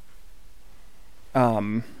God,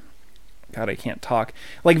 I can't talk.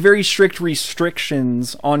 Like, very strict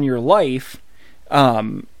restrictions on your life.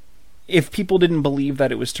 If people didn't believe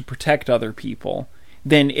that it was to protect other people,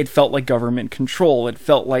 then it felt like government control. It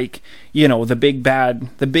felt like, the big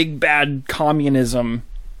bad communism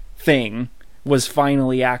thing was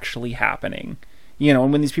finally actually happening.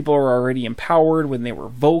 And when these people were already empowered, when they were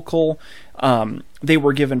vocal, they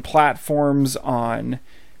were given platforms on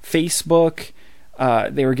Facebook.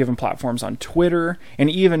 They were given platforms on Twitter, and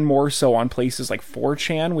even more so on places like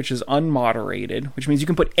 4chan, which is unmoderated, which means you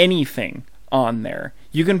can put anything on there.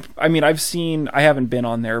 I haven't been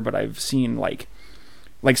on there, but I've seen like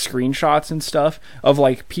screenshots and stuff of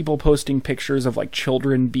like people posting pictures of like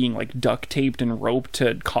children being like duct taped and roped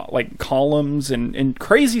to columns and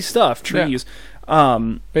crazy stuff, trees.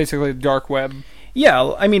 Yeah. Basically dark web.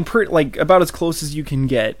 Yeah, about as close as you can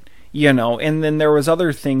get. And then there was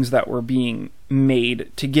other things that were being made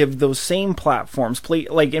to give those same platforms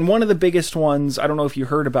and one of the biggest ones, I don't know if you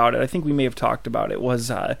heard about it, I think we may have talked about it, was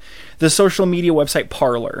the social media website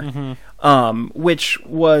Parler, which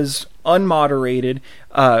was unmoderated.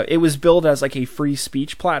 It was billed as like a free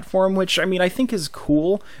speech platform, which I think is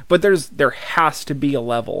cool, but there has to be a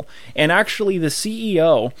level. And actually the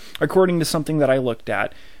CEO, according to something that I looked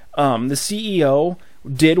at, the CEO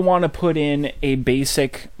did want to put in a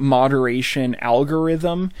basic moderation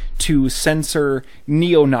algorithm to censor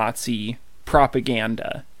neo-Nazi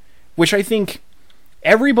propaganda, which I think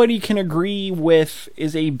everybody can agree with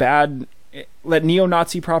that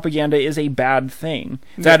neo-Nazi propaganda is a bad thing,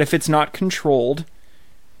 that if it's not controlled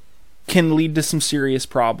can lead to some serious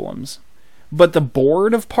problems. But the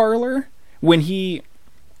board of Parler, when he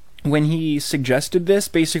suggested this,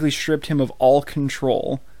 basically stripped him of all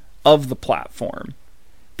control of the platform,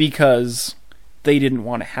 because they didn't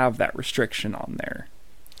want to have that restriction on there.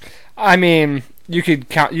 You could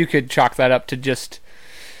chalk that up to just,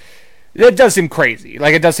 it does seem crazy.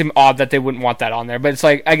 Like, it does seem odd that they wouldn't want that on there, but it's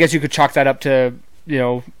like, I guess you could chalk that up to,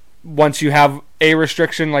 once you have a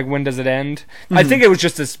restriction, like, when does it end? Mm-hmm. I think it was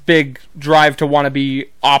just this big drive to want to be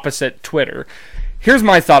opposite Twitter. Here's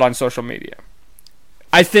my thought on social media.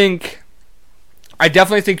 I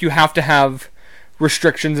definitely think you have to have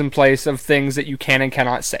restrictions in place of things that you can and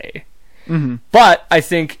cannot say. Mm-hmm. But I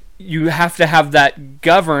think you have to have that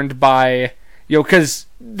governed by, because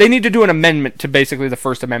they need to do an amendment to basically the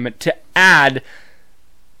First Amendment to add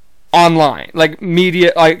online,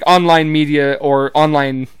 online media or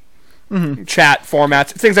online chat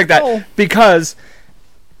formats, things like that. Oh. Because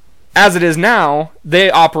as it is now,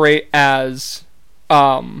 they operate as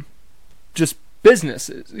just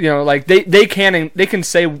businesses, they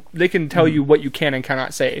can tell you what you can and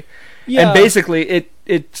cannot say. Yeah. And basically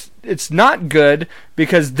it's not good,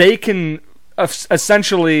 because they can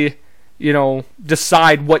essentially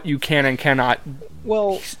decide what you can and cannot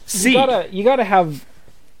see. You gotta have,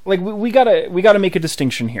 we gotta make a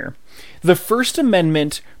distinction here. The First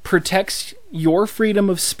Amendment protects your freedom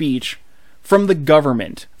of speech from the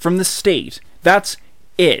government, from the state. That's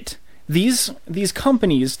it. These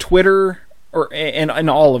companies, Twitter, and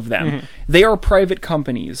all of them, they are private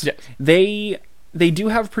companies. Yes. They do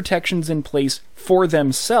have protections in place for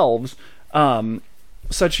themselves,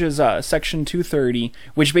 such as Section 230,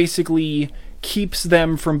 which basically keeps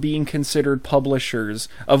them from being considered publishers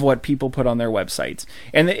of what people put on their websites.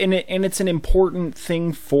 And it's an important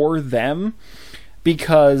thing for them,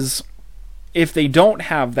 because if they don't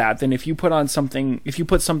have that, then if you put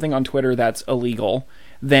something on Twitter that's illegal,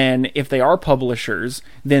 then if they are publishers,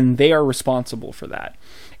 then they are responsible for that.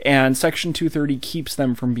 And Section 230 keeps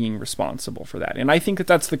them from being responsible for that. And I think that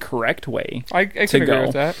that's the correct way I can agree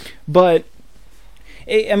with that. But,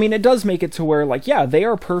 it does make it to where, they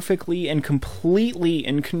are perfectly and completely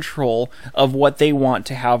in control of what they want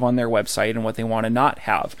to have on their website and what they want to not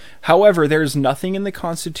have. However, there's nothing in the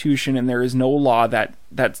Constitution, and there is no law that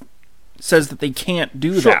says that they can't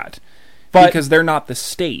do that, because they're not the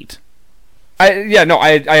state. I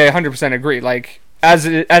 100% agree. As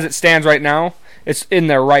it stands right now, it's in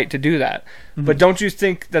their right to do that. Mm-hmm. But don't you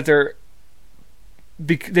think that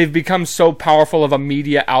they've become so powerful of a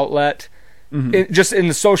media outlet, just in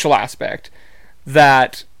the social aspect,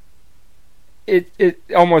 that it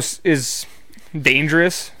almost is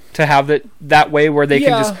dangerous to have it that way, where they can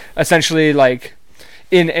just essentially,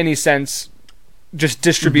 in any sense, just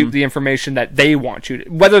distribute the information that they want you to,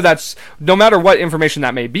 whether that's, no matter what information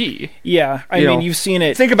that may be. Yeah, I mean, you've seen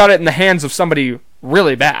it. Think about it in the hands of somebody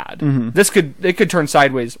really bad. It could turn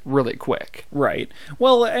sideways really quick. Right.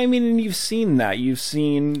 Well, I mean, and you've seen that. You've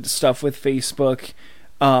seen stuff with Facebook,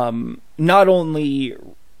 not only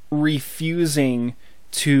refusing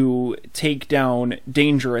to take down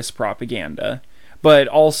dangerous propaganda, but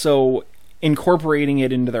also incorporating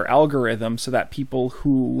it into their algorithm so that people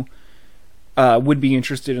who would be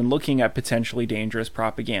interested in looking at potentially dangerous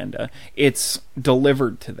propaganda, it's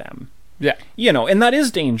delivered to them. Yeah. And that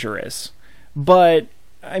is dangerous. But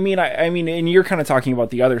I mean, and you're kind of talking about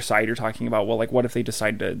the other side. You're talking about, well, like, what if they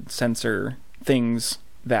decide to censor things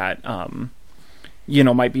that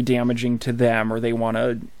might be damaging to them, or they want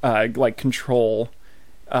to like control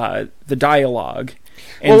the dialogue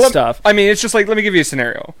and stuff. I mean, it's just like, let me give you a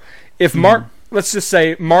scenario. If let's just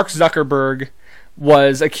say Mark Zuckerberg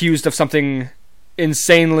was accused of something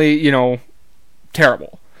insanely,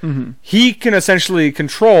 terrible. He can essentially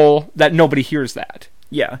control that nobody hears that.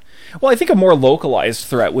 Yeah. Well, I think a more localized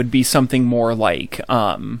threat would be something more like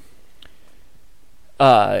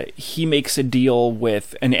he makes a deal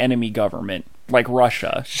with an enemy government like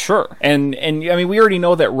Russia. Sure. And I mean, we already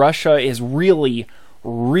know that Russia is really,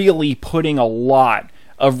 really putting a lot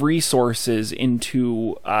of resources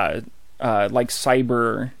into like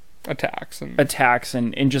cyber attacks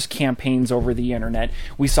and just campaigns over the internet.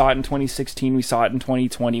 We saw it in 2016, we saw it in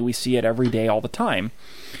 2020, we see it every day, all the time.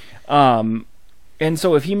 And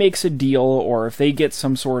so if he makes a deal, or if they get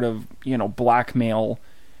some sort of, blackmail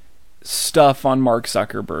stuff on Mark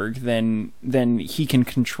Zuckerberg, then he can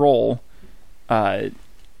control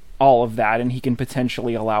all of that, and he can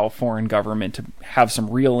potentially allow a foreign government to have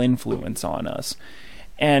some real influence on us.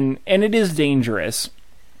 And it is dangerous.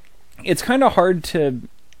 It's kind of hard to...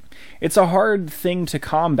 It's a hard thing to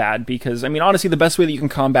combat, because, I mean, honestly, the best way that you can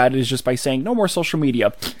combat it is just by saying, no more social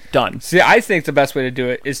media. Done. See, I think the best way to do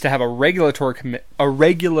it is to have a regulatory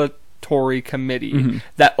committee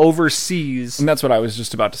that oversees... And that's what I was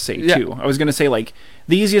just about to say, too. I was going to say, like,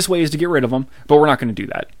 the easiest way is to get rid of them, but we're not going to do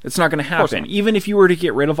that. It's not going to happen. Even if you were to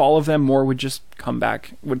get rid of all of them, more would just come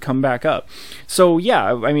back up. So,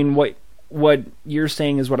 yeah, I mean, what you're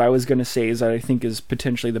saying is what I was going to say, is that I think is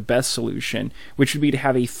potentially the best solution, which would be to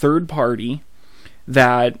have a third party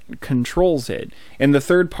that controls it. And the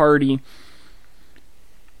third party,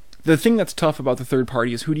 the thing that's tough about the third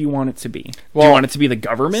party is, who do you want it to be? Do you want it to be the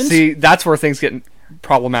government? See, that's where things get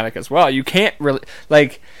problematic as well. You can't really,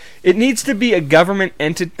 like, it needs to be a government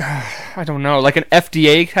entity, I don't know, like an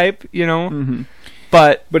FDA type,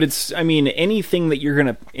 But it's, I mean, anything that you're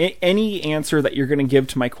going to... Any answer that you're going to give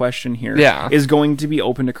to my question here is going to be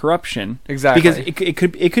open to corruption. Exactly. Because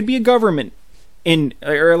it could be a government,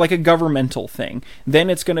 or like a governmental thing. Then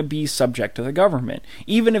it's going to be subject to the government.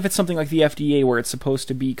 Even if it's something like the FDA, where it's supposed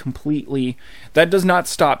to be completely... That does not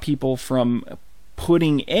stop people from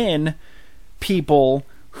putting in people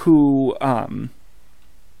who... are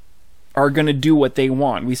going to do what they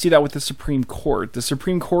want. We see that with the Supreme Court. The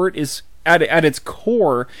Supreme Court is... At its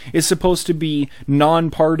core, is supposed to be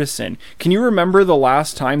nonpartisan. Can you remember the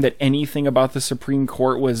last time that anything about the Supreme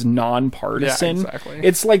Court was nonpartisan? Yeah, exactly.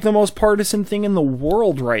 It's like the most partisan thing in the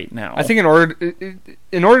world right now. I think in order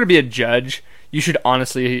to be a judge, you should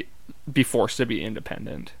honestly be forced to be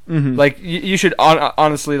independent. Like, you should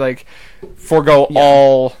honestly, like, forego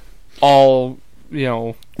all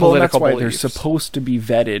political well, that's why beliefs. They're supposed to be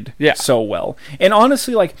vetted so well. And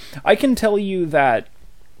honestly, like, I can tell you that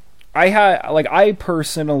I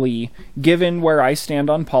personally, given where I stand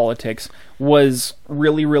on politics, was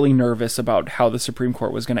really, really nervous about how the Supreme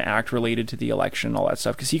Court was going to act related to the election and all that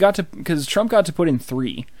stuff. Because Trump got to put in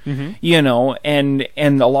 3,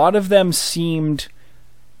 and a lot of them seemed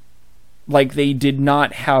like they did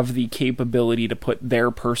not have the capability to put their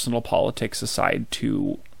personal politics aside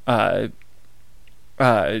to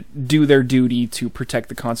do their duty to protect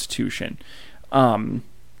the Constitution.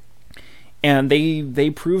 And they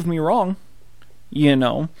proved me wrong,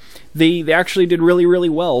 They actually did really, really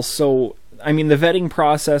well. So, I mean, the vetting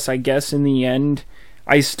process, I guess, in the end,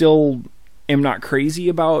 I still am not crazy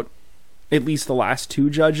about at least the last 2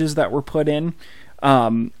 judges that were put in.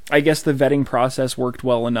 I guess the vetting process worked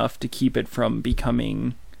well enough to keep it from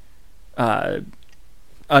becoming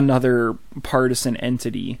another partisan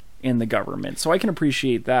entity in the government. So I can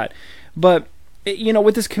appreciate that. But,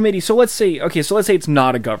 with this committee, so let's say it's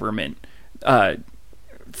not a government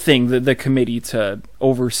thing, the committee to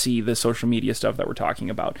oversee the social media stuff that we're talking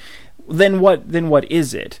about. Then what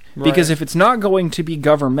is it? Right. Because if it's not going to be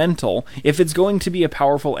governmental, if it's going to be a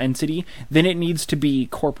powerful entity, then it needs to be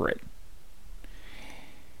corporate.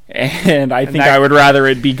 And I think I would rather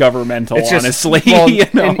it be governmental, honestly. Well, you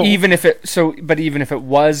know? And even if it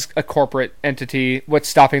was a corporate entity, what's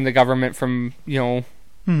stopping the government from,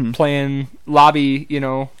 playing lobby,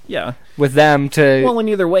 Yeah. with them to... Well, in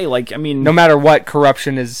either way, like, I mean... No matter what,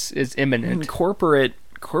 corruption is imminent. Corporate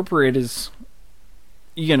is...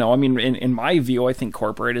 I mean, in my view, I think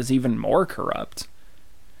corporate is even more corrupt.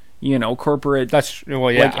 Corporate... That's...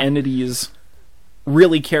 Well, yeah. Like, entities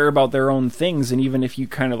really care about their own things, and even if you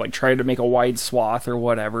kind of, like, try to make a wide swath or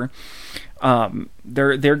whatever,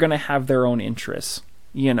 they're gonna have their own interests,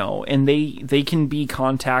 and they can be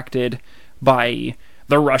contacted by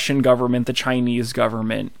the Russian government, the Chinese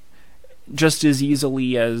government, just as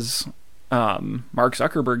easily as Mark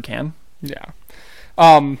Zuckerberg can. Yeah.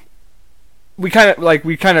 We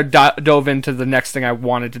kind of dove into the next thing I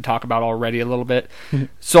wanted to talk about already a little bit,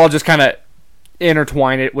 so I'll just kind of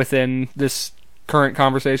intertwine it within this current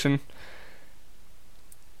conversation,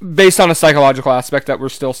 based on a psychological aspect that we're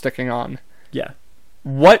still sticking on. Yeah.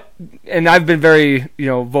 And I've been very,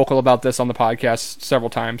 vocal about this on the podcast several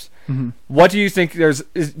times. Mm-hmm. What do you think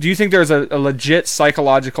do you think there's a legit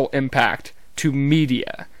psychological impact to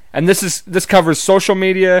media? And this covers social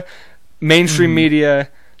media, mainstream media.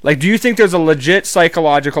 Like, do you think there's a legit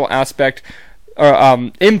psychological aspect,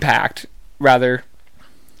 or impact, rather,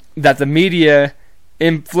 that the media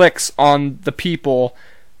inflicts on the people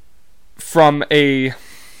from a, I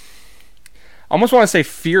almost want to say,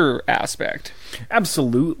 fear aspect?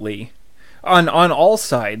 Absolutely. On all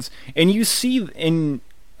sides. And you see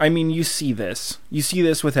you see this. You see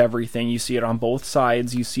this with everything. You see it on both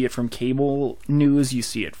sides. You see it from cable news. You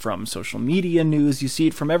see it from social media news. You see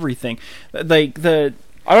it from everything.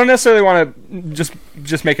 I don't necessarily want to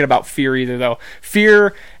just make it about fear either, though.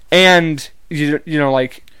 Fear and,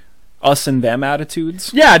 like... us and them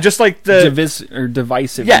attitudes? Yeah, just like the...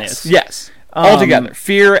 divisiveness. Yes. Altogether.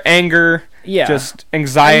 Fear, anger, yeah, just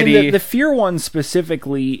anxiety. I mean, the fear one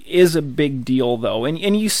specifically is a big deal, though.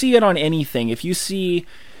 And you see it on anything. If you see...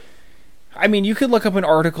 I mean, you could look up an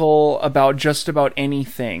article about just about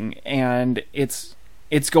anything, and it's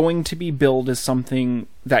going to be billed as something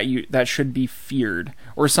that should be feared,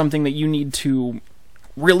 or something that you need to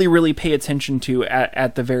really, really pay attention to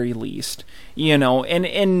at the very least. And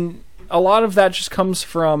a lot of that just comes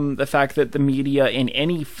from the fact that the media in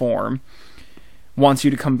any form wants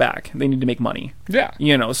you to come back. They need to make money. Yeah.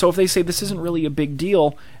 So if they say this isn't really a big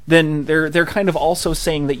deal, then they're kind of also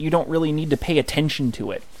saying that you don't really need to pay attention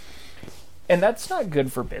to it. And that's not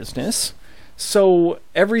good for business. So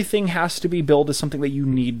everything has to be billed as something that you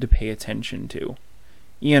need to pay attention to.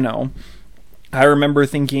 I remember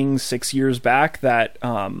thinking 6 years back that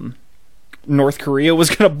North Korea was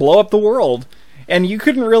going to blow up the world. And you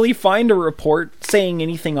couldn't really find a report saying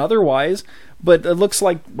anything otherwise. But it looks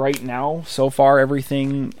like right now, so far,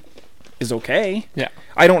 everything is okay. Yeah.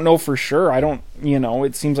 I don't know for sure.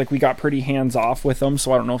 It seems like we got pretty hands off with them.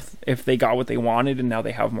 So I don't know if they got what they wanted and now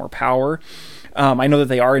they have more power. I know that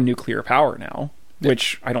they are a nuclear power now,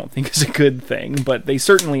 which I don't think is a good thing, but they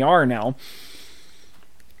certainly are now.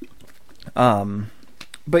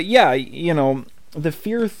 But yeah, the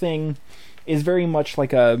fear thing is very much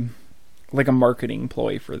like a marketing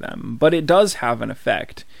ploy for them, but it does have an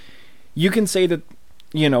effect. You can say that,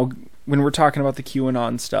 when we're talking about the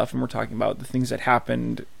QAnon stuff and we're talking about the things that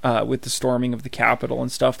happened with the storming of the Capitol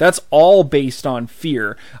and stuff, that's all based on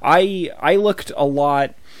fear. I looked a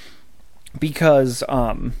lot because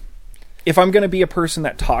if I'm going to be a person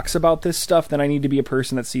that talks about this stuff, then I need to be a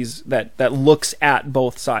person that sees that looks at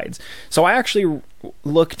both sides. So I actually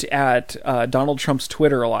looked at Donald Trump's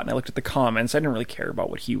Twitter a lot, and I looked at the comments. I didn't really care about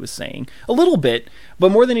what he was saying. A little bit,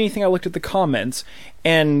 but more than anything, I looked at the comments,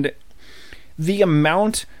 and the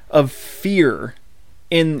amount of fear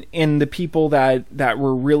in the people that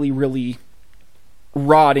were really, really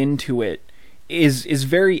wrought into it is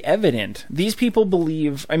very evident. These people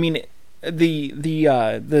believe, I mean,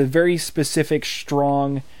 the very specific,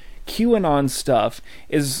 strong QAnon stuff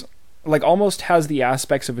is like almost has the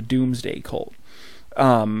aspects of a doomsday cult,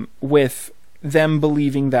 with them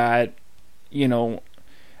believing that,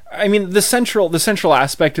 I mean, the central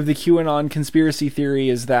aspect of the QAnon conspiracy theory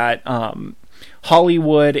is that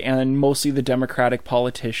Hollywood and mostly the Democratic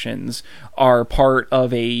politicians are part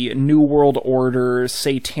of a New World Order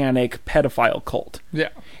satanic pedophile cult. Yeah.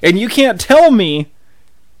 And you can't tell me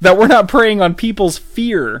that we're not preying on people's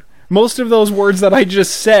fear. Most of those words that I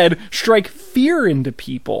just said strike fear into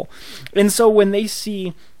people. And so when they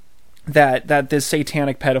see that this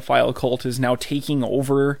satanic pedophile cult is now taking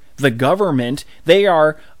over the government, they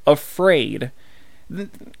are afraid.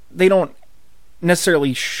 They don't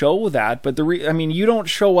necessarily show that, but I mean, you don't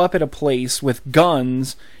show up at a place with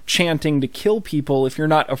guns chanting to kill people if you're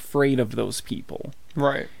not afraid of those people.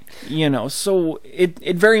 Right. You know, so it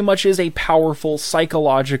very much is a powerful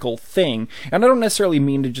psychological thing. And I don't necessarily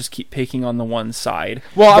mean to just keep picking on the one side.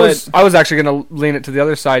 Well, I was actually going to lean it to the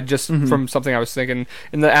other side just from something I was thinking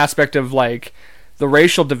in the aspect of like the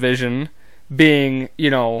racial division being, you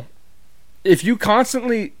know, if you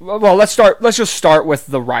constantly, well, let's just start with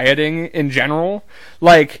the rioting in general.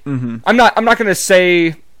 Like, I'm not going to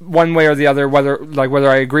say one way or the other whether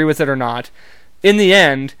I agree with it or not. In the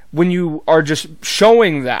end, when you are just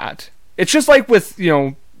showing that, it's just like with, you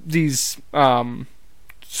know, these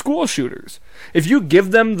school shooters. If you give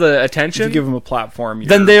them the attention, if you give them a platform,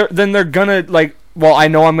 then they're gonna like. Well, I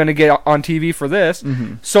know I'm gonna get on TV for this,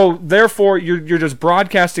 so therefore you're just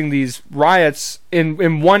broadcasting these riots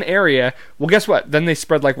in one area. Well, guess what? Then they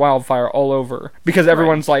spread like wildfire all over because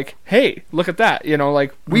everyone's like, "Hey, look at that!" You know,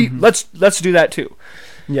 like let's do that too.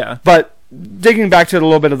 Yeah. But digging back to a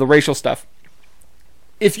little bit of the racial stuff.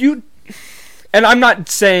 If you, and I'm not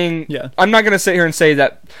saying, I'm not going to sit here and say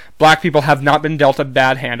that black people have not been dealt a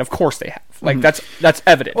bad hand. Of course they have. Like that's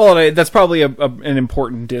evident. Well, that's probably an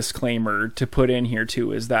important disclaimer to put in here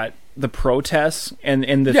too, is that the protests and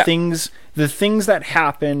the things that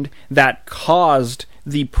happened that caused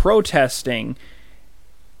the protesting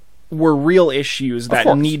were real issues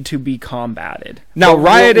that need to be combated. Now,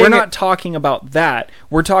 rioting, we're not talking about that.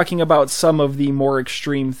 We're talking about some of the more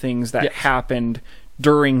extreme things that happened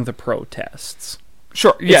during the protests.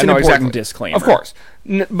 Sure, yeah, it's an important disclaimer. Of course.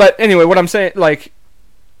 But anyway, what I'm saying, like,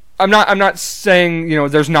 I'm not saying, you know,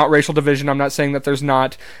 there's not racial division. I'm not saying that there's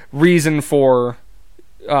not reason for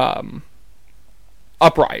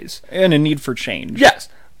uprise. And a need for change. Yes.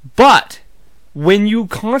 But when you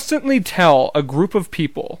constantly tell a group of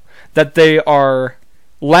people that they are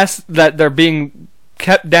that they're being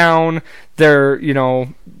kept down, they're, you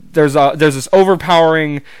know, there's this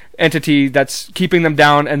overpowering entity that's keeping them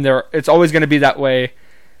down, and it's always going to be that way.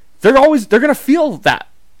 They're going to feel that.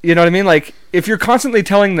 You know what I mean? Like, if you're constantly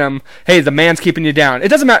telling them, "Hey, the man's keeping you down," it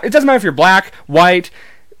doesn't matter. It doesn't matter if you're black, white,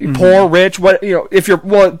 poor, rich. What, you know? If you're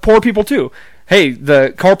poor people too. Hey,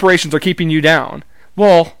 the corporations are keeping you down.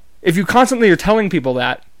 Well, if you constantly are telling people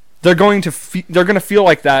that, they're going to feel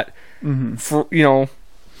like that. For, you know.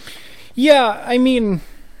 Yeah, I mean,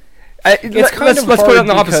 let's put it on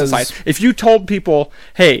the opposite side. If you told people,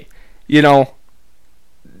 "Hey, you know,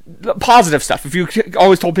 positive stuff," if you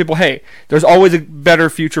always told people, "Hey, there's always a better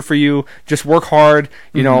future for you, just work hard,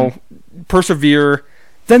 you know, persevere,"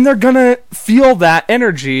 then they're gonna feel that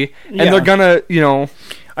energy, and they're gonna, you know.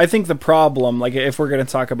 I think the problem, like, if we're gonna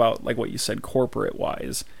talk about, like, what you said corporate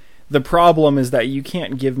wise, the problem is that you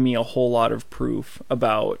can't give me a whole lot of proof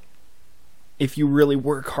about if you really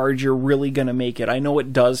work hard, you're really gonna make it. I know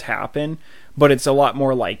it does happen, but it's a lot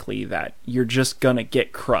more likely that you're just gonna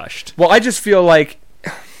get crushed. Well, I just feel like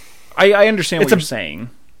I understand what you're saying.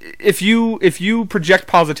 If you project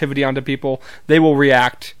positivity onto people, they will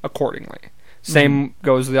react accordingly. Same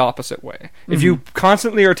goes the opposite way. If you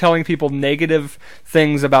constantly are telling people negative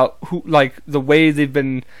things about who, like, the way they've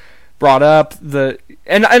been brought up,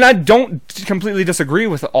 and I don't completely disagree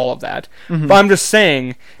with all of that, but I'm just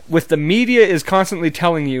saying, with the media is constantly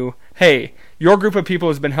telling you, "Hey, your group of people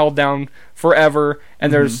has been held down forever,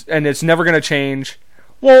 and and it's never going to change."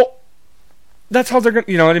 Well, that's how they're going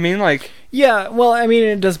to, you know what I mean? Like, yeah, well, I mean,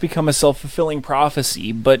 it does become a self-fulfilling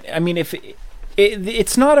prophecy, but I mean, if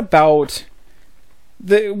it's not about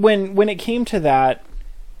when it came to that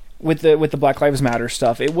with the Black Lives Matter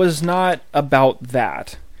stuff, it was not about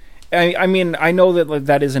that. I mean, I know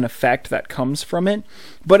that is an effect that comes from it,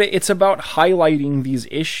 but it's about highlighting these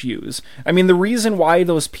issues. I mean, the reason why,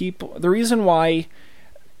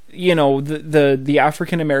 you know, the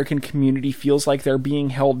African American community feels like they're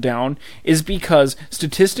being held down is because,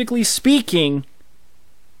 statistically speaking,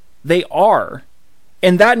 they are.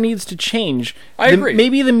 And that needs to change. I agree.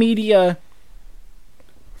 Maybe the media,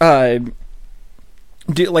 kind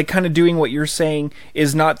of doing what you're saying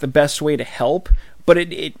is not the best way to help, but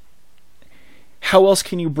it how else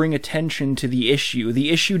can you bring attention to the issue? The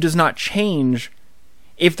issue does not change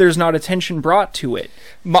if there's not attention brought to it.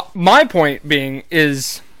 My point being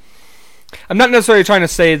is, I'm not necessarily trying to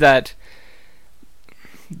say that.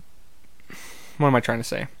 What am I trying to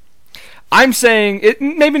say? I'm saying it,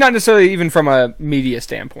 maybe not necessarily even from a media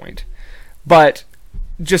standpoint, but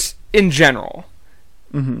just in general.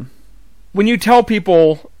 When you tell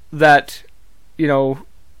people that, you know,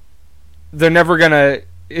 they're never gonna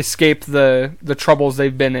escape the troubles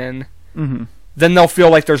they've been in, then they'll feel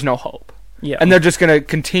like there's no hope. Yeah. And they're just going to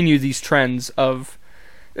continue these trends of,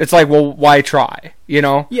 it's like, well, why try? You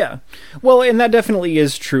know? Yeah. Well, and that definitely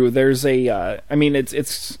is true. There's I mean,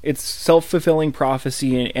 it's self-fulfilling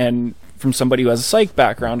prophecy, and from somebody who has a psych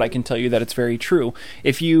background, I can tell you that it's very true.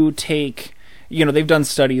 If you take, they've done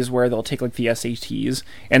studies where they'll take like the SATs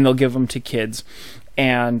and they'll give them to kids,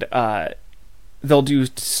 and they'll do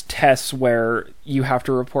tests where you have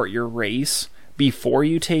to report your race before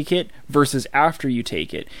you take it versus after you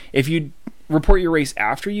take it. If you report your race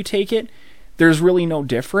after you take it, there's really no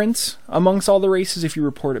difference amongst all the races if you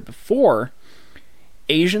report it before.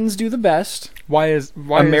 Asians do the best. Why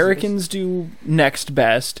Americans do next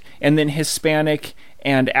best, and then Hispanic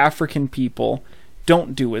and African people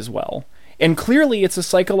don't do as well. And clearly it's a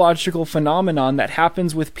psychological phenomenon that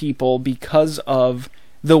happens with people because of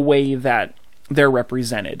the way that they're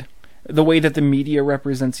represented. The way that the media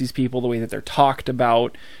represents these people, the way that they're talked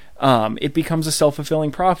about. It becomes a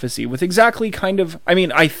self-fulfilling prophecy with exactly kind of, I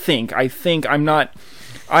mean, I think I'm not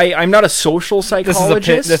a social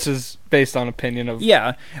psychologist. This is based on opinion of...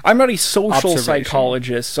 Yeah, I'm not a social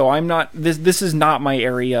psychologist, so I'm not... This is not my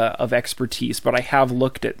area of expertise, but I have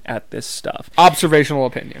looked at this stuff. Observational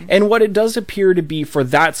opinion. And what it does appear to be for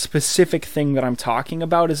that specific thing that I'm talking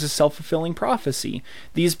about is a self-fulfilling prophecy.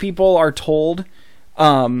 These people are told,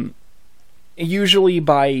 usually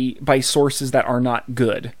by sources that are not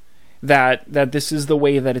good, that this is the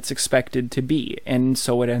way that it's expected to be, and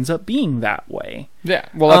so it ends up being that way. Yeah,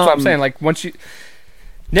 well, that's what I'm saying. Like, once you...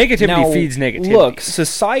 Negativity feeds negativity. Look,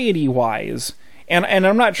 society-wise, and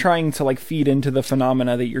I'm not trying to, like, feed into the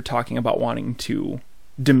phenomena that you're talking about wanting to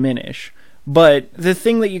diminish, but the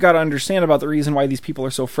thing that you got to understand about the reason why these people are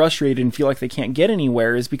so frustrated and feel like they can't get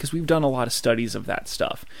anywhere is because we've done a lot of studies of that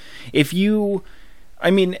stuff. Everything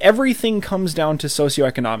comes down to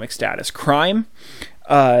socioeconomic status. Crime...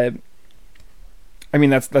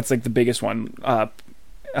 that's like the biggest one.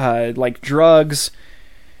 Like drugs,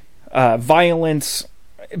 violence,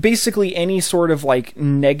 basically any sort of like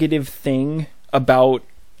negative thing about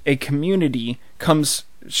a community comes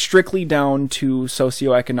strictly down to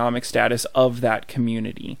socioeconomic status of that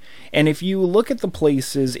community. And if you look at the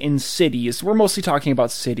places in cities, we're mostly talking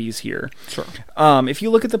about cities here. Sure. If you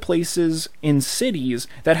look at the places in cities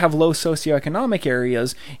that have low socioeconomic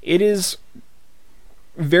areas, it is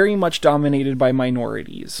very much dominated by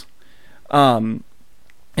minorities. And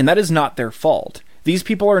that is not their fault. These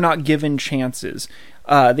people are not given chances.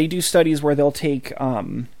 They do studies where they'll take,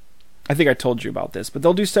 I think I told you about this, but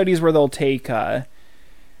they'll do studies where they'll take,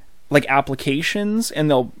 like applications, and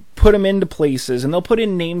they'll put them into places, and they'll put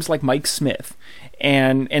in names like Mike Smith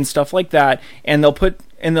and stuff like that, and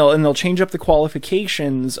they'll change up the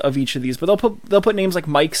qualifications of each of these, but they'll put names like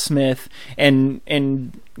Mike Smith and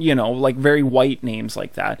like very white names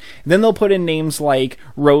like that. Then they'll put in names like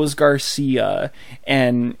Rose Garcia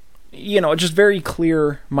and just very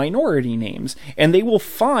clear minority names, and they will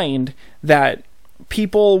find that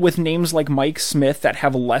people with names like Mike Smith that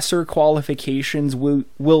have lesser qualifications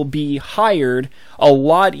will be hired a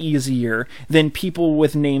lot easier than people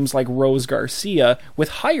with names like Rose Garcia with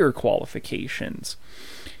higher qualifications.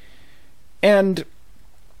 And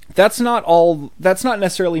that's not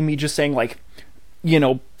necessarily me just saying like,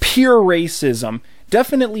 pure racism.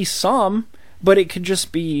 Definitely some, but it could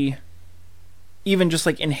just be even just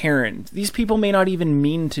like inherent. These people may not even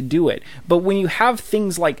mean to do it. But when you have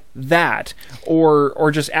things like that, or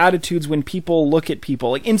just attitudes when people look at people,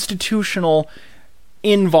 like institutional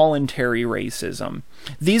involuntary racism,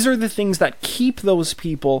 these are the things that keep those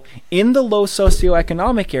people in the low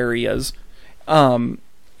socioeconomic areas,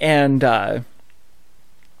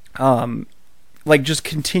 like just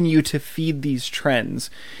continue to feed these trends.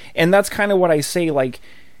 And that's kind of what I say, like,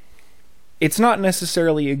 it's not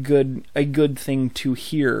necessarily a good thing to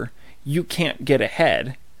hear. You can't get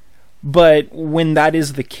ahead. But when that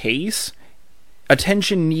is the case,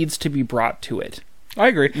 attention needs to be brought to it. I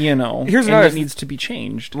agree. Here's another it needs to be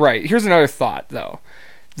changed. Right. Here's another thought, though,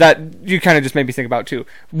 that you kind of just made me think about too.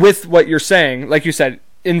 With what you're saying, like you said,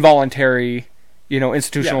 involuntary,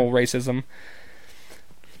 institutional racism.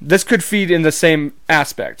 This could feed in the same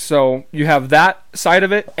aspect. So you have that side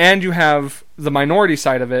of it, and you have the minority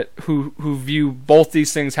side of it who view both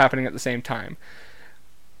these things happening at the same time.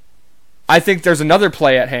 I think there's another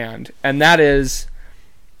play at hand, and that is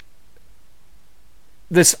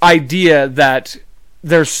this idea that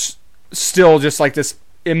there's still just like this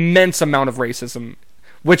immense amount of racism,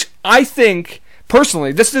 which I think,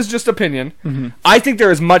 personally, this is just opinion, I think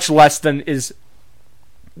there is much less than is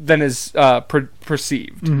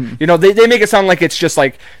perceived. They make it sound like it's just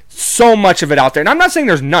like so much of it out there, and I'm not saying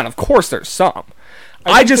there's none. Of course there's some.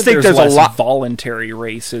 I just think there's a less lot voluntary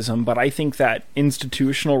racism, but I think that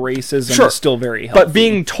institutional racism Sure. is still very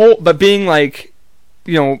healthy. But being like,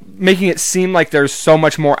 making it seem like there's so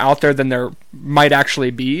much more out there than there might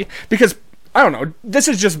actually be. Because, I don't know, this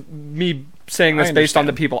is just me saying this based on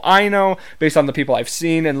the people I know, based on the people I've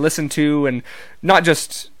seen and listened to, and not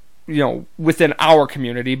just, within our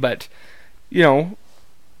community, but, in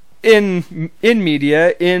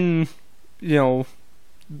media, in,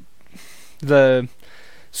 the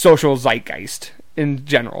social zeitgeist in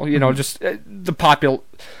general, just the pop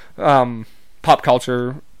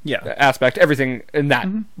culture aspect, everything in that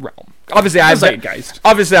realm. Obviously,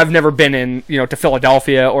 I've never been in, to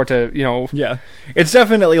Philadelphia or to, Yeah, it's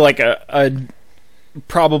definitely like a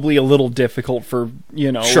probably a little difficult for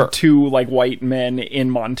two like white men in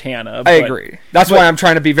Montana. I agree. That's why I'm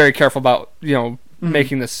trying to be very careful about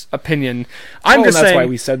making this opinion. That's why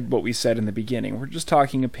we said what we said in the beginning. We're just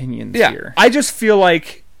talking opinions here. I just feel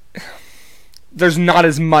like there's not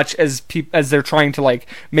as much as they're trying to like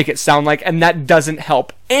make it sound like, and that doesn't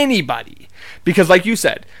help anybody, because like you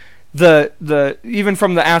said, the even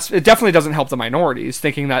from the it definitely doesn't help the minorities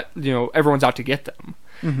thinking that everyone's out to get them,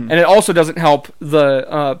 and it also doesn't help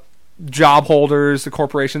the job holders, the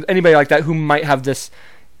corporations, anybody like that who might have this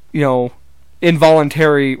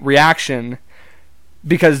involuntary reaction,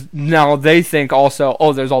 because now they think also,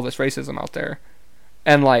 oh, there's all this racism out there,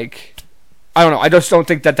 and like, I don't know, I just don't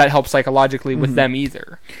think that helps psychologically with them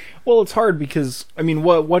either. Well, it's hard because, I mean,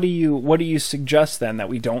 what do you suggest then, that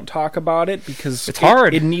we don't talk about it? Because it's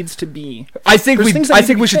hard. It needs to be. I think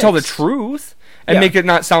we should tell the truth and make it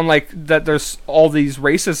not sound like that there's all these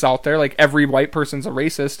racists out there, like every white person's a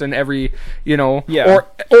racist and every, or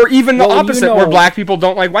even the opposite, where black people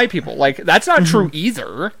don't like white people. Like, that's not true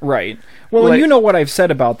either. Right. Well, and you know what I've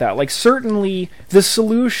said about that. Like, certainly the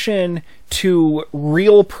solution to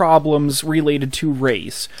real problems related to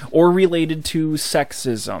race or related to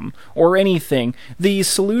sexism or anything, the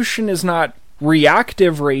solution is not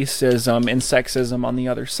reactive racism and sexism on the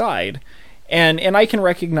other side. And I can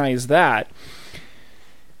recognize that.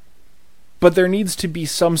 But there needs to be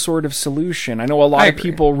some sort of solution. I know a lot of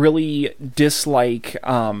people really dislike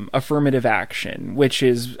affirmative action, which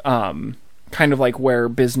is kind of like where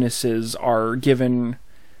businesses are given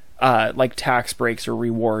like tax breaks or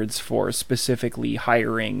rewards for specifically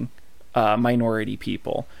hiring minority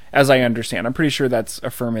people, as I understand. I'm pretty sure that's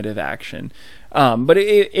affirmative action. But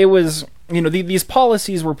it was, these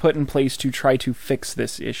policies were put in place to try to fix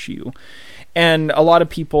this issue. And a lot of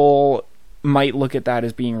people might look at that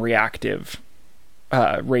as being reactive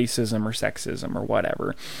racism or sexism or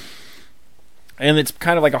whatever. And it's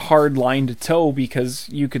kind of like a hard line to toe, because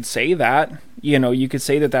you could say that, you could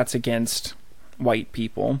say that that's against white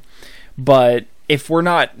people. But if we're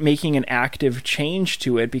not making an active change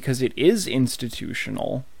to it because it is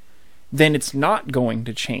institutional, then it's not going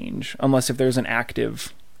to change unless if there's an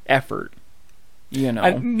active effort,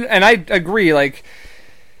 And I agree, like,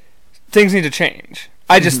 things need to change.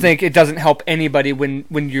 I just think it doesn't help anybody when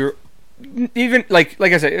you're, even like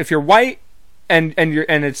I said, if you're white and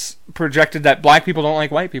it's projected that black people don't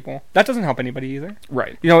like white people, that doesn't help anybody either.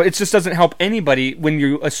 Right. It just doesn't help anybody when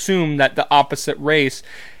you assume that the opposite race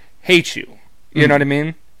hates you. You know what I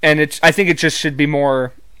mean? And I think it just should be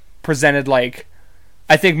more presented like,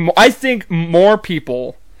 I think more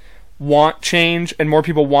people want change and more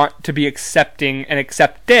people want to be accepting and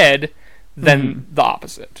accepted than the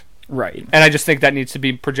opposite. Right. And I just think that needs to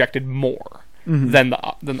be projected more than the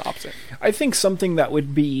opposite. I think something that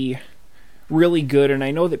would be really good, and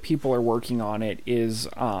I know that people are working on it, is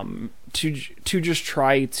to just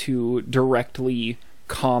try to directly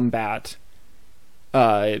combat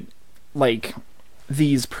like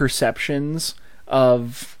these perceptions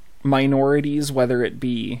of minorities, whether it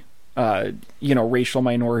be racial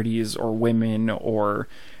minorities or women or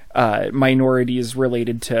minorities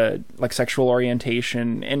related to like sexual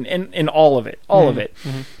orientation and all of it.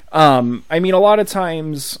 I mean, a lot of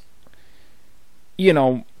times,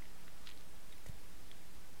 there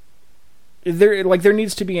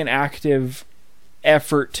needs to be an active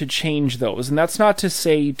effort to change those, and that's not to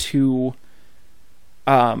say to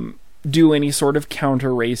do any sort of counter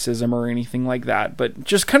racism or anything like that, but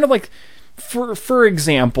just kind of like, for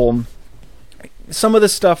example, some of the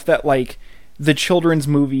stuff that like the children's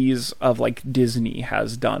movies of like Disney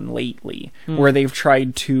has done lately, where they've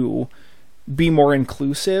tried to be more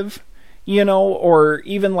inclusive, or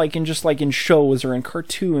even like in shows or in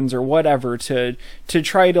cartoons or whatever, to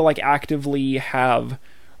try to like actively have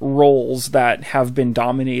roles that have been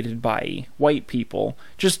dominated by white people,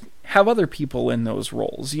 just have other people in those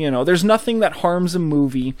roles. There's nothing that harms a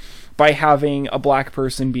movie by having a black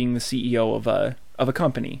person being the CEO of a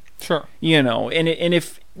company. Sure. You know, and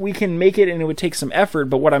if we can make it, and it would take some effort,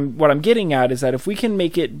 but what I'm getting at is that if we can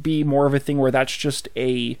make it be more of a thing where that's just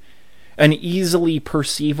an easily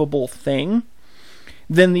perceivable thing,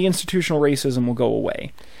 then the institutional racism will go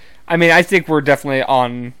away. I mean, I think we're definitely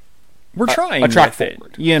on. We're trying a track with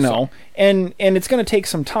forward, it, you know, and it's going to take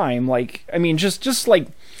some time. Like, I mean, just like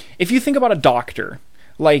if you think about a doctor,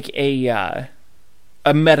 like a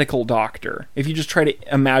medical doctor, if you just try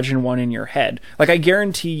to imagine one in your head, like I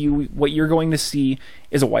guarantee you, what you're going to see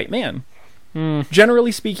is a white man.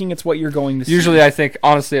 Generally speaking, it's what you're going to see. Usually, I think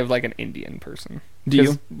honestly of like an Indian person. Do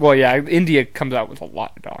you? Well, yeah, India comes out with a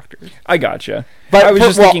lot of doctors. I gotcha. But I was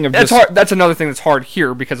just thinking of that's just... hard. That's another thing that's hard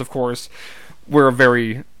here because, of course, we're a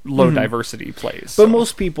very low diversity place. But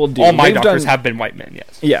most people do. All my doctors have been white men.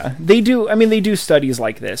 Yes. Yeah, they do. I mean, they do studies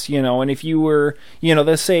like this, you know. And if you were, you know,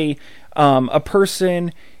 let's say a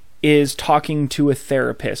person is talking to a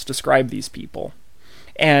therapist, describe these people,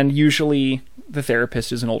 and usually the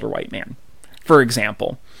therapist is an older white man, for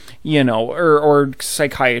example. You know, or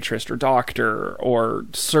psychiatrist or doctor or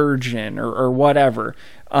surgeon or whatever.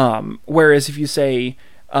 Whereas if you say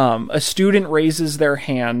a student raises their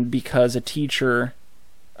hand because a teacher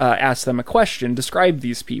asks them a question, describe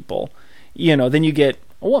these people, you know, then you get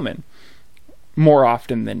a woman more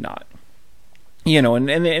often than not. You know, and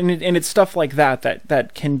it's stuff like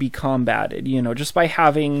that can be combated, you know, just by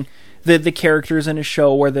having the characters in a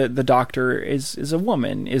show where the doctor is a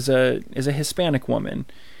woman, is a Hispanic woman.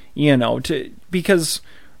 You know, because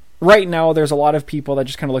right now there's a lot of people that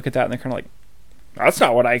just kind of look at that and they're kind of like, that's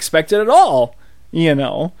not what I expected at all, you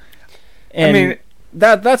know. And I mean,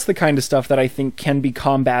 that's the kind of stuff that I think can be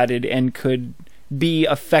combated and could be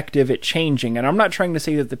effective at changing. And I'm not trying to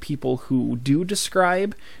say that the people who do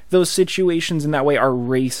describe those situations in that way are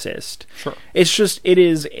racist. Sure. It's just, it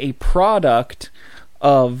is a product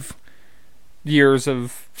of years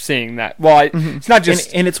of seeing that. Well, it's not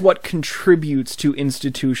just... And it's what contributes to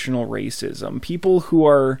institutional racism. People who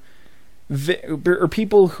are... or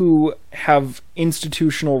people who have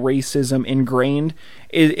institutional racism ingrained,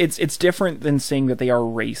 it's different than saying that they are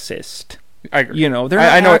racist. I agree. You know, they're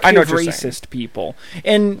not I know what you're racist saying. people.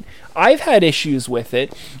 And I've had issues with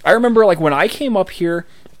it. I remember, like, when I came up here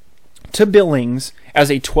to Billings as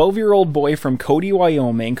a 12-year-old boy from Cody,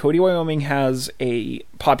 Wyoming. Cody, Wyoming has a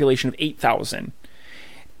population of 8,000.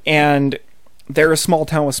 And they're a small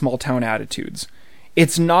town with small town attitudes.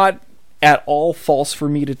 It's not at all false for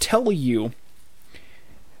me to tell you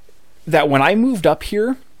that when I moved up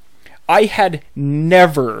here, I had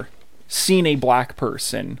never seen a black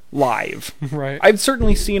person live. Right. I've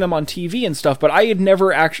certainly seen them on TV and stuff, but I had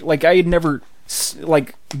never actually,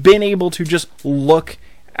 been able to just look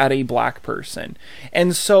at a black person.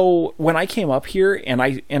 And so when I came up here and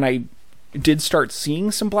I did start seeing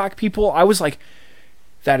some black people, I was like,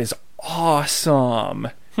 that is awesome.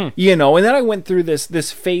 You know, and then I went through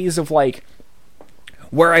this phase of like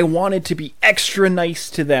where I wanted to be extra nice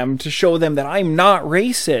to them to show them that I'm not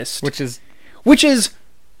racist, which is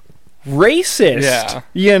racist. Yeah.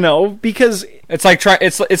 You know, because it's like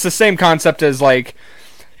it's the same concept as like,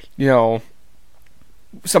 you know,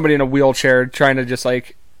 somebody in a wheelchair trying to just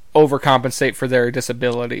like overcompensate for their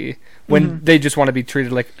disability when they just want to be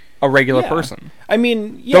treated like a regular person. I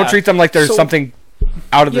mean, don't treat them like there's something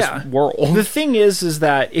out of this world. The thing is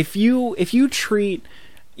that if you treat,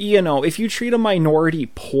 you know, if you treat a minority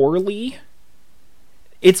poorly,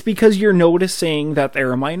 it's because you're noticing that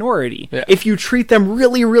they're a minority. Yeah. If you treat them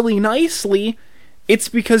really, really nicely, it's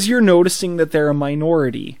because you're noticing that they're a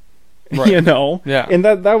minority. Right. You know? Yeah. And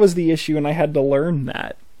that was the issue, and I had to learn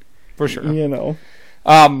that. For sure. You know?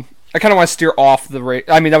 I kind of want to steer off the rate.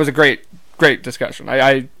 I mean, that was a great discussion.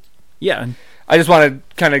 Yeah. I just want to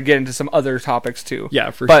kind of get into some other topics too.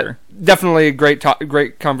 Yeah, for sure. Definitely a great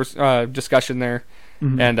discussion there.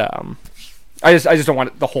 Mm-hmm. And I just don't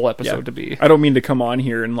want the whole episode to be. I don't mean to come on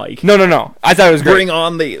here and like. No. I thought it was great. Bring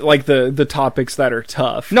on the topics that are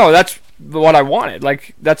tough. No, that's what I wanted.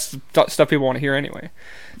 Like that's stuff people want to hear anyway.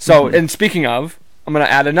 So, and speaking of, I'm going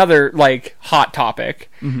to add another like hot topic,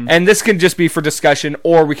 and this can just be for discussion,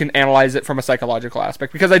 or we can analyze it from a psychological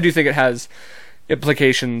aspect because I do think it has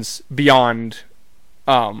implications beyond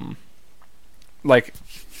like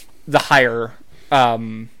the higher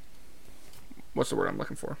what's the word I'm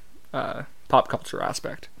looking for, pop culture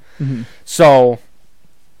aspect. So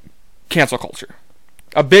cancel culture,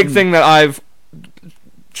 a big thing that I've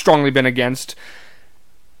strongly been against,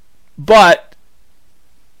 but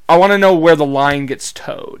I want to know where the line gets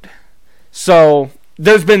towed. So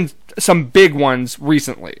there's been some big ones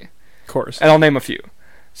recently, of course, and I'll name a few.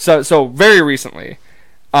 So very recently,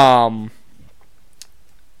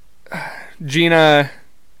 Gina.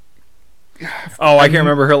 Oh, I can't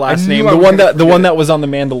remember her last knew name. I The was one gonna that forget it. was on the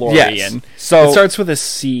Mandalorian. Yes. So it starts with a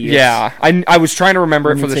C. Yeah, I was trying to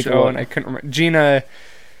remember it Let for me the take a show, look. and I couldn't remember. Gina.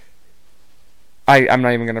 I'm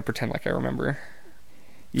not even gonna pretend like I remember.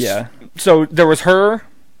 Yeah. So there was her.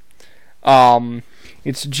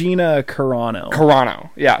 It's Gina Carano. Carano.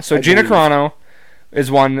 Yeah. So I Gina believe. Carano is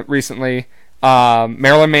one recently.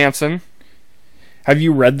 Marilyn Manson. Have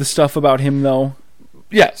you read the stuff about him though?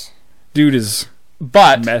 Yes. Dude is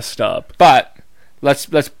But messed up.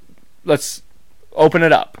 let's open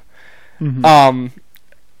it up. Mhm.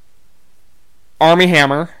 Army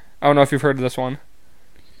Hammer. I don't know if you've heard of this one.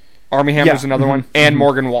 Army Hammer's Yeah. another one, and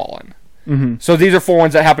Morgan Wallen. Mm-hmm. So these are 4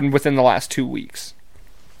 ones that happened within the last 2 weeks.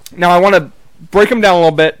 Now I want to break them down a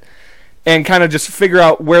little bit and kind of just figure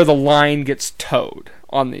out where the line gets towed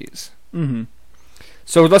on these. Mm-hmm.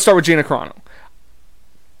 So let's start with Gina Carano.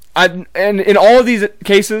 And in all of these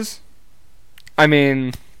cases, I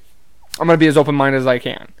mean, I'm going to be as open-minded as I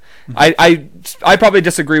can. I probably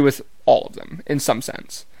disagree with all of them in some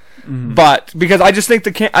sense. But because I just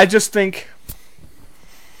think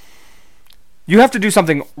you have to do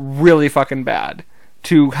something really fucking bad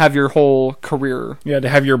to have your whole career. Yeah, to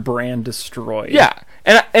have your brand destroyed. Yeah.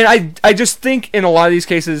 And I just think in a lot of these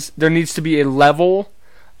cases there needs to be a level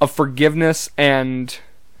of forgiveness and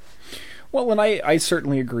Well, and I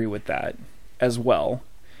certainly agree with that as well.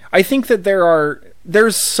 I think that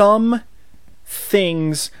there's some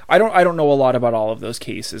things I don't know a lot about all of those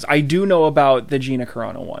cases. I do know about the Gina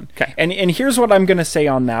Carano one. Okay. And here's what I'm going to say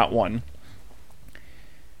on that one.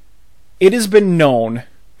 It has been known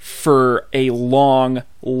for a long,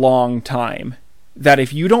 long time that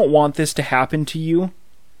if you don't want this to happen to you,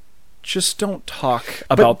 just don't talk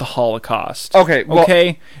about the Holocaust. Okay, well-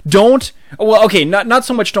 okay? Not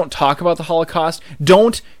so much don't talk about the Holocaust.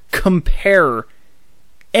 Don't compare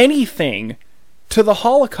anything to the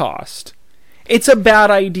Holocaust. It's a bad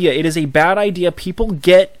idea. It is a bad idea. People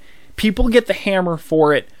get the hammer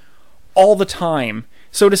for it all the time.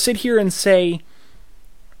 So to sit here and say,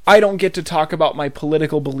 I don't get to talk about my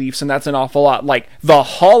political beliefs, and that's an awful lot. Like, the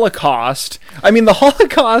Holocaust. I mean, the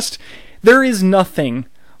Holocaust, there is nothing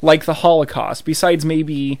like the Holocaust, besides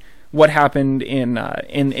maybe what happened in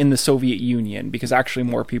the Soviet Union, because actually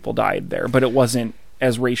more people died there, but it wasn't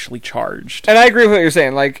as racially charged. And I agree with what you're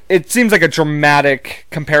saying. Like, it seems like a dramatic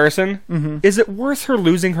comparison. Mm-hmm. Is it worth her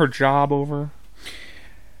losing her job over?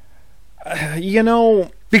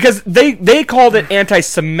 Because they called it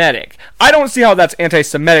anti-Semitic. I don't see how that's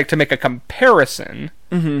anti-Semitic to make a comparison.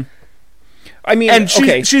 Mm-hmm. I mean, and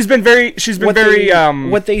she's been very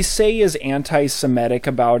what they say is anti-Semitic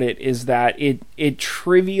about it is that it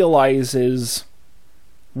trivializes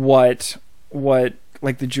what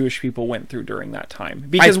like the Jewish people went through during that time,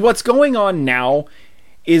 because what's going on now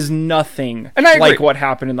is nothing like what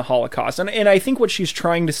happened in the Holocaust. And I think what she's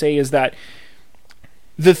trying to say is that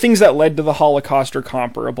the things that led to the Holocaust are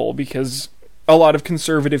comparable, because a lot of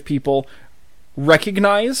conservative people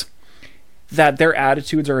recognize that their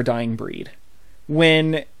attitudes are a dying breed.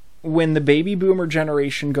 When the baby boomer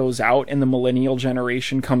generation goes out and the millennial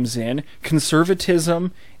generation comes in,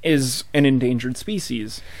 conservatism is an endangered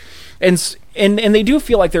species. And they do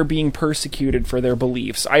feel like they're being persecuted for their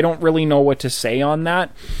beliefs. I don't really know what to say on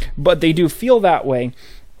that, but they do feel that way.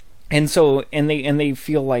 And so they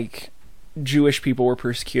feel like Jewish people were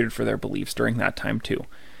persecuted for their beliefs during that time too.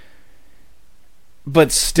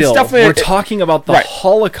 But still, we're talking about the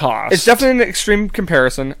Holocaust. It's definitely an extreme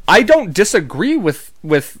comparison. I don't disagree with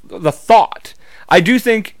the thought. I do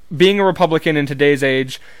think being a Republican in today's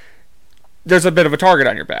age, there's a bit of a target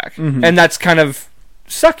on your back. Mm-hmm. And that's kind of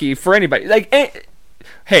sucky for anybody. Like,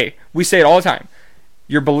 hey, we say it all the time.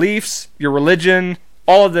 Your beliefs, your religion,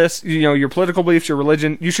 all of this, your political beliefs, your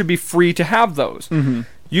religion, you should be free to have those. Mm-hmm.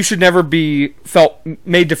 You should never be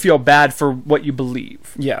made to feel bad for what you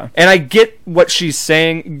believe. Yeah. And I get what she's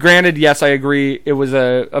saying. Granted, yes, I agree. It was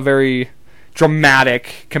a very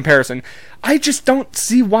dramatic comparison. I just don't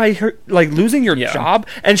see why her losing your job.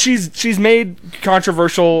 And she's made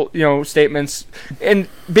controversial statements. And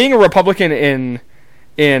being a Republican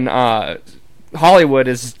in Hollywood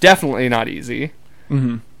is definitely not easy.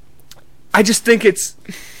 Mm-hmm. I just think it's,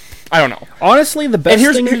 I don't know. Honestly, the best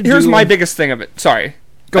thing to do. Here's my biggest thing of it. Sorry.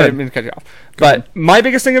 Go ahead. I didn't mean to cut you off. But my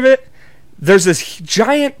biggest thing of it, there's this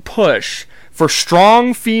giant push for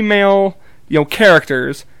strong female,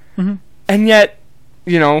 characters, mm-hmm. and yet,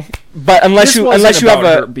 but unless you have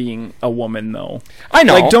her being a woman, though. I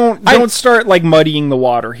know. Don't start muddying the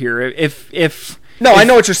water here. If I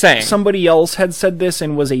know what you're saying. Somebody else had said this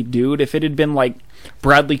and was a dude. If it had been like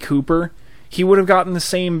Bradley Cooper, he would have gotten the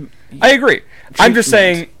same. I agree. I'm just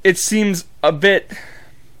saying it seems a bit.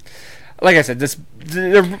 Like I said,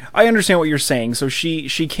 I understand what you're saying. So she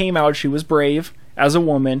came out. She was brave as a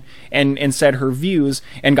woman and said her views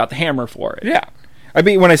and got the hammer for it. Yeah. I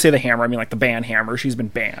mean, when I say the hammer, I mean like the ban hammer. She's been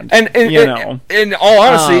banned. And in all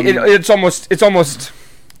honesty, it's almost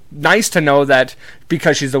nice to know that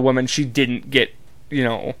because she's a woman, she didn't get, you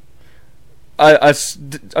know, a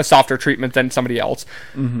softer treatment than somebody else.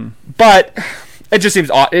 Mm-hmm. But it just seems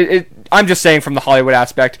odd. I'm just saying from the Hollywood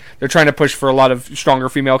aspect, they're trying to push for a lot of stronger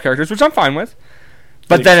female characters, which I'm fine with.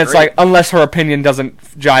 But then it's like, unless her opinion doesn't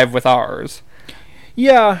jive with ours.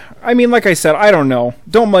 Yeah, I mean, like I said, I don't know.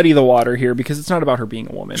 Don't muddy the water here because it's not about her being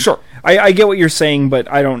a woman. Sure, I get what you're saying, but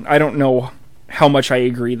I don't know how much I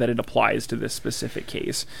agree that it applies to this specific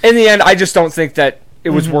case. In the end, I just don't think that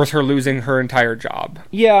it was worth her losing her entire job.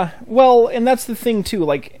 Yeah, well, and that's the thing too.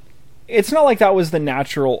 Like, it's not like that was the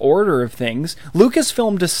natural order of things.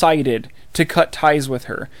 Lucasfilm decided to cut ties with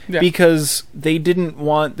her because they didn't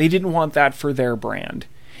want that for their brand.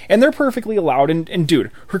 And they're perfectly allowed. And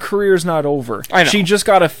dude, her career's not over. I know. She just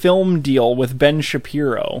got a film deal with Ben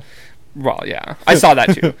Shapiro. Well, yeah, I saw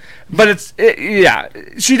that too. But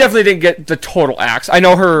she definitely didn't get the total axe. I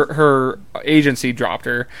know her agency dropped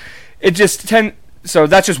her. It just so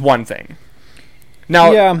that's just one thing.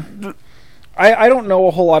 Now, yeah, I don't know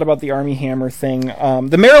a whole lot about the Armie Hammer thing.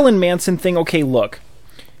 The Marilyn Manson thing. Okay, look,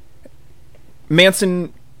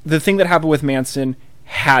 Manson. The thing that happened with Manson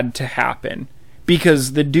had to happen.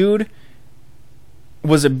 Because the dude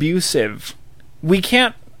was abusive. You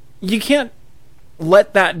can't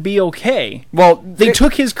let that be okay. Well, they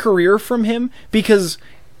took his career from him because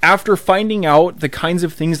after finding out the kinds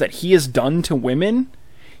of things that he has done to women,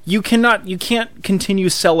 you can't continue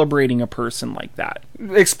celebrating a person like that.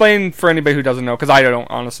 Explain for anybody who doesn't know, because I don't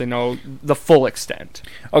honestly know the full extent.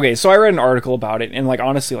 Okay, so I read an article about it, and like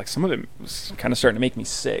honestly, like some of it was kind of starting to make me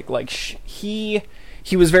sick. Like he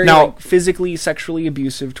was very physically, sexually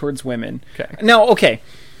abusive towards women. Okay. Now, okay.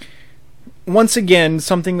 Once again,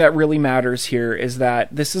 something that really matters here is that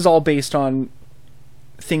this is all based on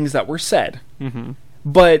things that were said. Mm-hmm.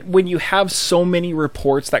 But when you have so many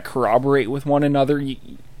reports that corroborate with one another,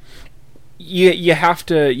 you have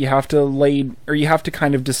to lay, or you have to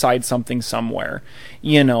kind of decide something somewhere,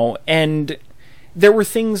 you know. And there were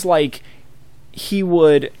things like he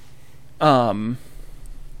would.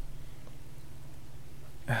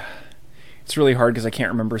 It's really hard because I can't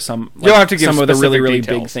remember some. Like, you'll have to give some of the really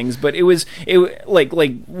details. big things, but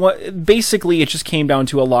basically it just came down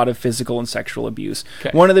to a lot of physical and sexual abuse. Okay.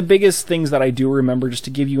 One of the biggest things that I do remember, just to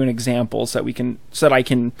give you an example, so that I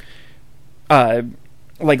can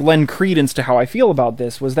lend credence to how I feel about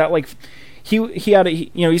this, was that like he's had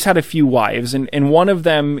a few wives, and one of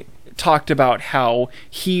them talked about how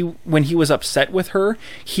when he was upset with her,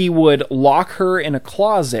 he would lock her in a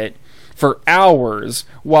closet for hours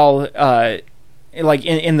while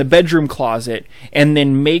in the bedroom closet, and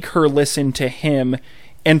then make her listen to him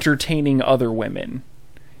entertaining other women.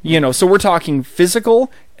 You know, so we're talking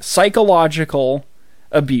physical, psychological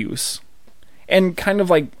abuse, and kind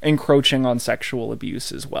of like encroaching on sexual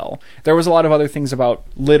abuse as well. There was a lot of other things about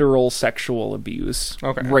literal sexual abuse,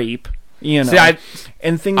 rape, you know,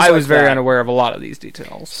 and things like that. I was very unaware of a lot of these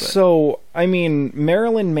details. But. So, I mean,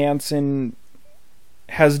 Marilyn Manson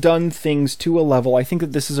has done things to a level. I think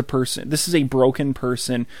that this is a broken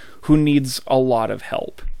person who needs a lot of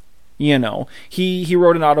help. You know, he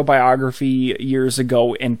wrote an autobiography years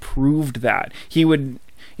ago and proved that. He would,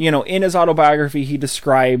 you know, in his autobiography, he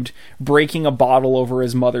described breaking a bottle over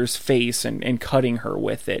his mother's face and cutting her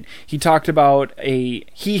with it. He talked about he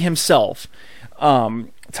himself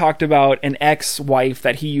talked about an ex-wife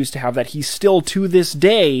that he used to have that he still to this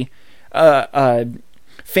day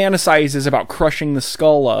fantasizes about crushing the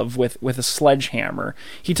skull of with a sledgehammer.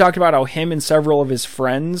 He talked about how him and several of his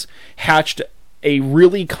friends hatched a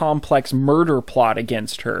really complex murder plot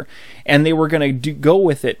against her, and they were going to go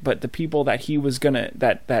with it, but the people that he was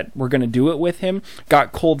that were going to do it with him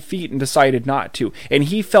got cold feet and decided not to. And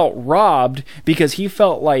he felt robbed because he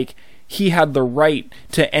felt like he had the right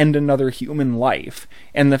to end another human life,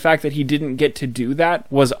 and the fact that he didn't get to do that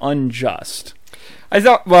was unjust.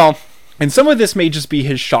 And some of this may just be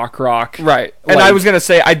his shock rock. Right. And I was going to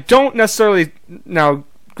say, I don't necessarily... Now,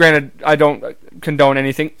 granted, I don't condone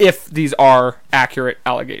anything if these are accurate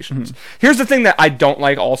allegations. Mm-hmm. Here's the thing that I don't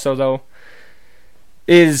like also, though,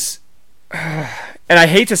 is... And I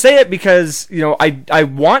hate to say it because, you know, I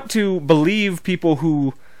want to believe people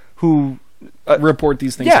who report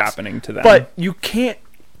these things happening to them. But you can't...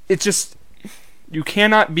 It's just... You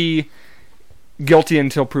cannot be guilty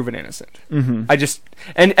until proven innocent. Mm-hmm. I just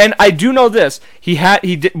and I do know this. He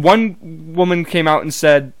did. One woman came out and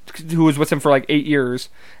said, who was with him for like 8 years,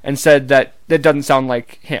 and said that doesn't sound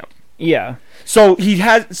like him. Yeah. So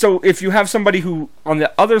if you have somebody who on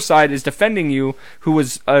the other side is defending you, who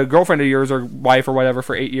was a girlfriend of yours or wife or whatever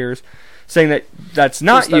for 8 years, saying that that's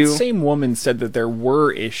not you. That same woman said that there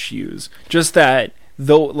were issues, just that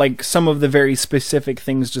though, like some of the very specific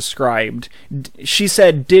things described, she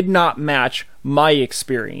said did not match my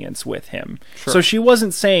experience with him. Sure. So she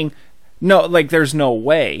wasn't saying no, like there's no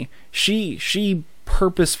way. She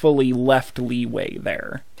purposefully left leeway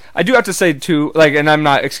there. I do have to say too, like, and I'm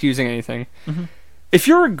not excusing anything. Mm-hmm. If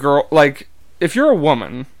you're a girl, like, if you're a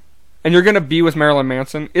woman and you're gonna be with Marilyn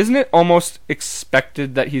Manson, isn't it almost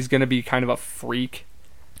expected that he's gonna be kind of a freak?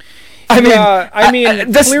 I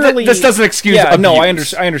mean, this clearly this doesn't excuse. Yeah, abuse. No, I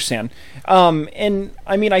understand. And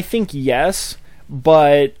I mean, I think yes,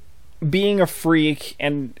 but being a freak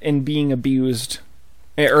and being abused,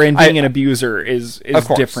 or in being an abuser is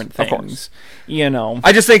different things. Of course. You know,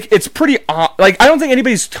 I just think it's pretty like I don't think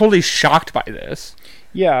anybody's totally shocked by this.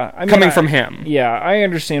 Yeah, I mean, coming from him. Yeah, I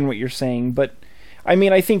understand what you're saying, but I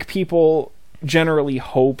mean, I think people generally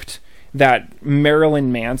hoped that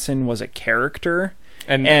Marilyn Manson was a character,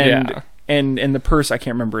 and the person, I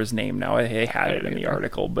can't remember his name now. I had it in the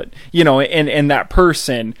article, but you know, and that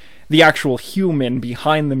person, the actual human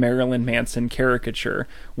behind the Marilyn Manson caricature,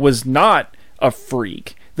 was not a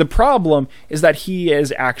freak. The problem is that he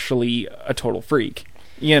is actually a total freak.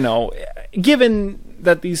 You know, given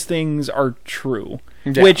that these things are true,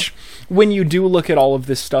 which when you do look at all of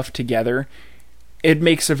this stuff together, it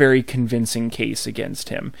makes a very convincing case against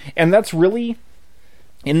him. And that's really,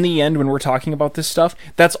 in the end, when we're talking about this stuff,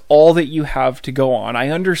 that's all that you have to go on. I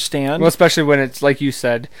understand. Well, especially when it's like you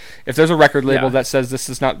said, if there's a record label that says this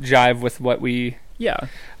does not jive with what we... Yeah.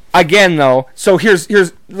 Again, though, so here's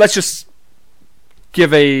let's just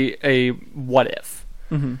give a what if.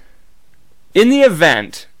 Mm-hmm. In the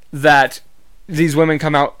event that these women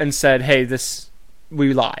come out and said, hey,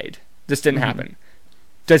 we lied. This didn't happen.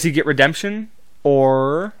 Does he get redemption?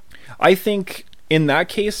 Or... I think in that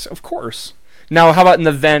case, of course. Now, how about in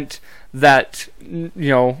the event that, you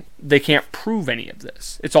know, they can't prove any of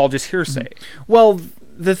this? It's all just hearsay. Well,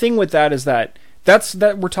 the thing with that is that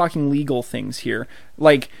we're talking legal things here.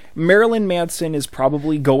 Like, Marilyn Manson is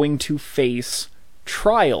probably going to face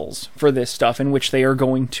trials for this stuff in which they are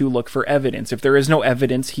going to look for evidence. If there is no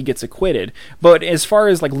evidence, he gets acquitted. But as far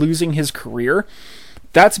as, like, losing his career,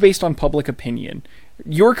 that's based on public opinion.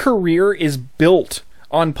 Your career is built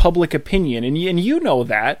on public opinion, and you know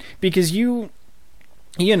that because you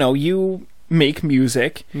make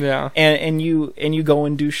music, and you go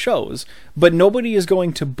and do shows, but nobody is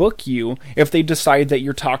going to book you if they decide that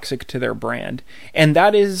you're toxic to their brand, and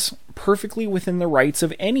that is perfectly within the rights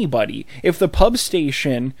of anybody. If the pub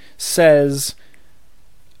station says,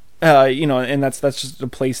 and that's just a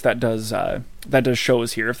place that does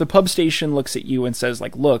shows here. If the pub station looks at you and says,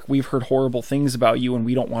 like, look, we've heard horrible things about you and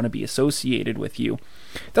we don't want to be associated with you,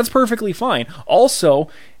 that's perfectly fine. Also,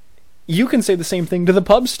 you can say the same thing to the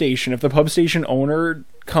pub station. If the pub station owner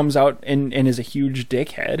comes out and is a huge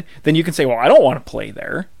dickhead, then you can say, well, I don't want to play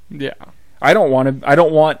there. Yeah. I don't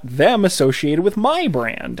want them associated with my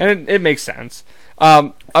brand. And it makes sense.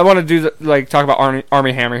 I want to talk about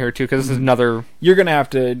Armie Hammer here too, because this is another... You're going to have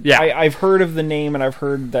to... Yeah. I've heard of the name and I've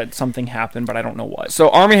heard that something happened, but I don't know what. So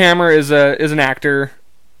Armie Hammer is an actor,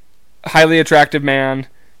 highly attractive man,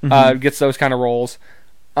 gets those kind of roles.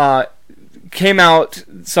 Came out,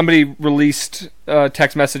 somebody released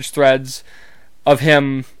text message threads of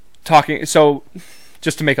him talking. So,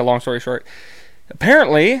 just to make a long story short,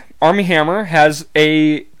 apparently Armie Hammer has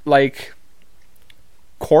a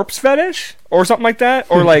corpse fetish or something like that,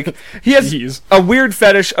 or he has a weird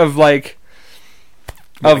fetish of of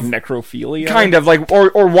necrophilia, kind of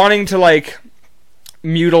or wanting to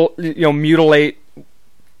mutilate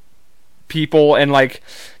people, and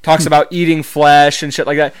talks about eating flesh and shit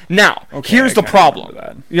like that. Now, here's the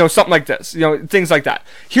problem. Something like this. Things like that.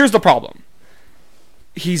 Here's the problem.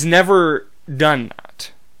 He's never done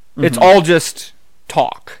that. Mm-hmm. It's all just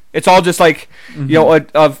talk. It's all just a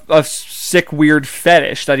sick, weird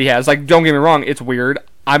fetish that he has. Don't get me wrong, it's weird.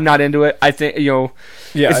 I'm not into it. I think it's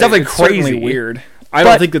definitely crazy weird. I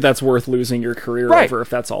don't think that's worth losing your career over if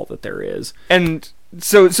that's all that there is. And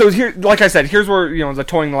so here, like I said, here's where the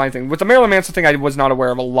towing the line thing with the Marilyn Manson thing. I was not aware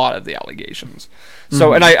of a lot of the allegations.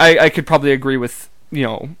 So, and I could probably agree with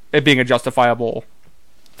it being a justifiable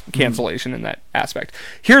cancellation in that aspect.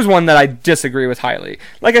 Here's one that I disagree with highly.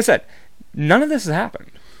 Like I said, none of this has happened.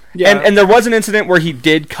 Yeah. And there was an incident where he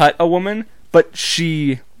did cut a woman, but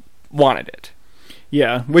she wanted it.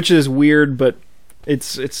 Yeah, which is weird, but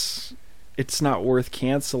it's not worth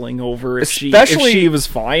canceling over if she was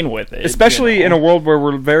fine with it. Especially in a world where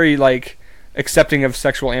we're very like accepting of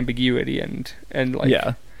sexual ambiguity and like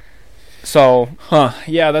yeah. So,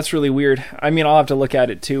 yeah, that's really weird. I mean, I'll have to look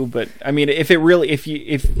at it too, but I mean, if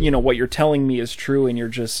you know what you're telling me is true and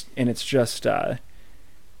it's just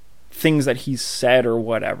things that he's said or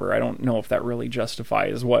whatever, I don't know if that really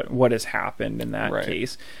justifies what has happened in that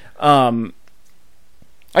case.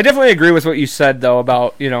 I definitely agree with what you said though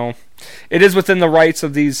about, you know, it is within the rights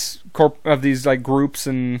of these like groups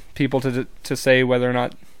and people to say whether or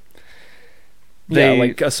not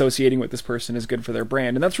like associating with this person is good for their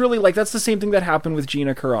brand. And that's really like, that's the same thing that happened with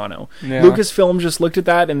Gina Carano. Yeah. Lucasfilm just looked at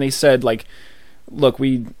that and they said like, look,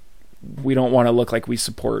 we don't want to look like we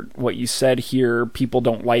support what you said here. People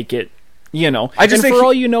don't like it, you know. I just think for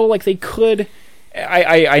all you know, like they could,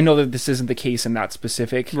 I know that this isn't the case in that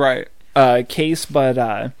specific case,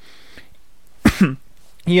 but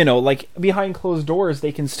you know, like behind closed doors,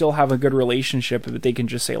 they can still have a good relationship, but they can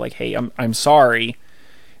just say like, hey, I'm sorry,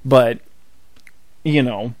 but you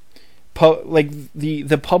know, like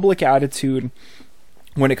the public attitude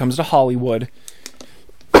when it comes to Hollywood,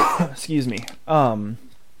 excuse me,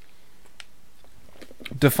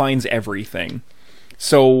 defines everything.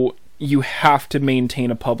 So you have to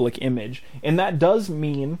maintain a public image, and that does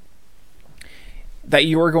mean that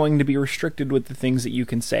you are going to be restricted with the things that you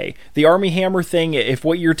can say. The Armie Hammer thing, if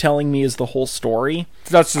what you're telling me is the whole story...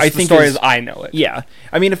 That's just the story as I know it. Yeah.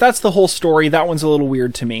 I mean, if that's the whole story, that one's a little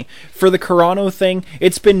weird to me. For the Carano thing,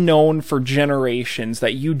 it's been known for generations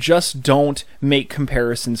that you just don't make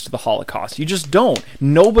comparisons to the Holocaust. You just don't.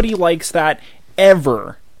 Nobody likes that,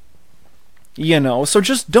 ever. You know? So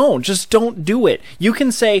just don't do it. You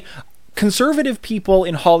can say... Conservative people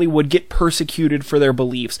in Hollywood get persecuted for their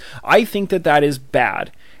beliefs. I think that is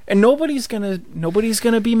bad. And nobody's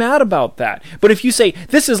gonna be mad about that. But if you say,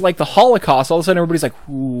 this is like the Holocaust, all of a sudden everybody's like,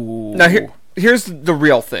 ooh. Now here's the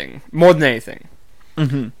real thing, more than anything.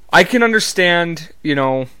 Mm-hmm. I can understand, you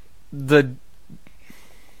know,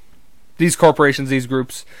 these corporations, these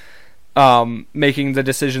groups, making the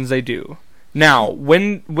decisions they do. Now,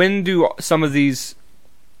 when do some of these...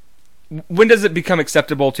 When does it become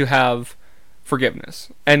acceptable to have forgiveness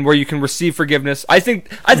and where you can receive forgiveness? I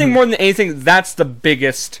think more than anything, that's the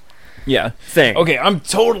biggest thing. Okay, I'm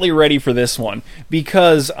totally ready for this one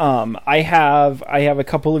because I have a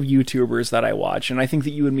couple of YouTubers that I watch, and I think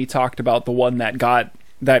that you and me talked about the one that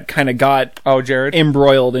kind of got Jared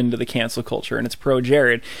embroiled into the cancel culture, and it's Pro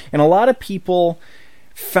Jared. And a lot of people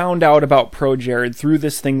found out about Pro Jared through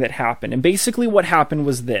this thing that happened. And basically what happened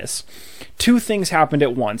was this. Two things happened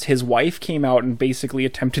at once. His wife came out and basically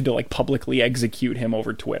attempted to like publicly execute him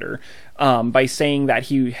over Twitter by saying that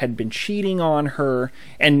he had been cheating on her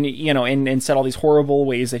and, you know, and said all these horrible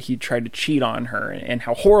ways that he tried to cheat on her and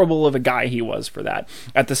how horrible of a guy he was for that.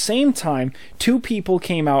 At the same time, two people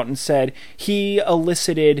came out and said he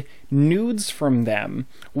elicited nudes from them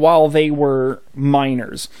while they were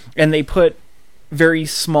minors. And they put very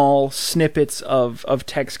small snippets of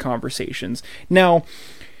text conversations. Now,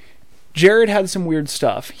 Jared had some weird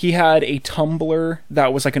stuff. He had a Tumblr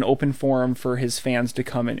that was like an open forum for his fans to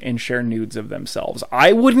come and share nudes of themselves.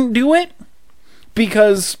 I wouldn't do it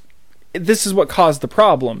because this is what caused the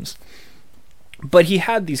problems. But he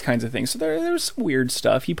had these kinds of things. So there's some weird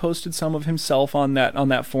stuff. He posted some of himself on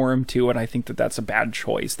that forum too, and I think that that's a bad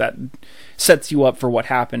choice. That sets you up for what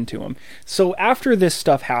happened to him. So after this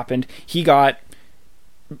stuff happened, he got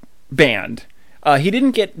banned. He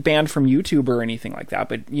didn't get banned from YouTube or anything like that,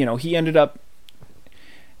 but you know, he ended up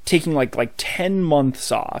taking like 10 months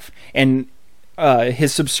off, and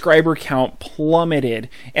his subscriber count plummeted,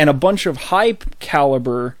 and a bunch of high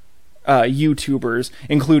caliber YouTubers,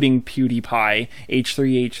 including PewDiePie,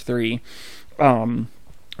 H3H3,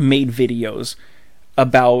 made videos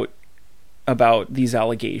about these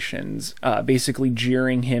allegations, basically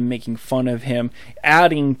jeering him, making fun of him,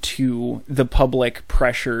 adding to the public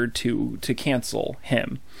pressure to cancel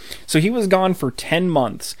him. So he was gone for 10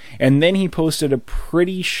 months, and then he posted a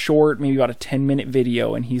pretty short, maybe about a 10-minute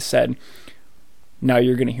video, and he said, now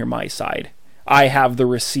you're going to hear my side. I have the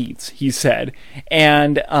receipts, he said.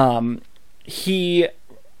 And he...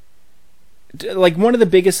 like one of the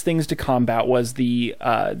biggest things to combat was the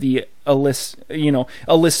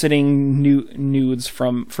eliciting nudes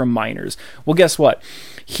from minors. Well, guess what?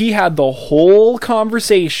 He had the whole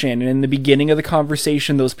conversation, and in the beginning of the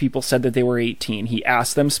conversation, those people said that they were 18. He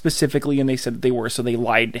asked them specifically, and they said that they were, so they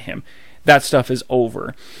lied to him. That stuff is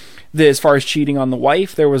over. As far as cheating on the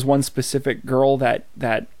wife, there was one specific girl that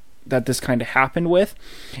this kind of happened with,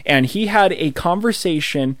 and he had a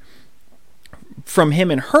conversation from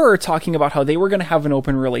him and her talking about how they were going to have an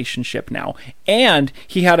open relationship now. And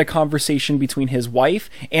he had a conversation between his wife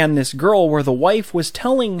and this girl where the wife was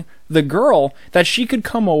telling the girl that she could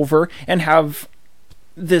come over and have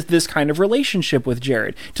this kind of relationship with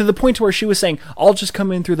Jared, to the point where she was saying, I'll just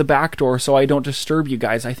come in through the back door so I don't disturb you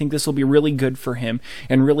guys. I think this will be really good for him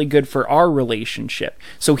and really good for our relationship.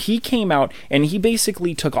 So he came out and he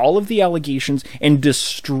basically took all of the allegations and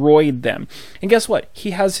destroyed them. And guess what?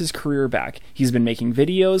 He has his career back. He's been making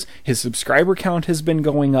videos. His subscriber count has been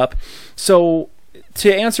going up. So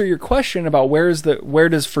to answer your question about where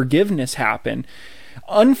does forgiveness happen?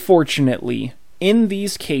 Unfortunately, in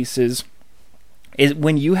these cases, is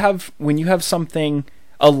when you have something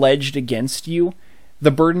alleged against you,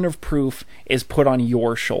 the burden of proof is put on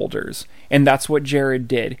your shoulders. And that's what Jared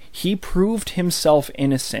did. He proved himself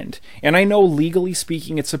innocent. And I know legally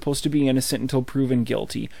speaking it's supposed to be innocent until proven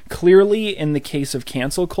guilty. Clearly, in the case of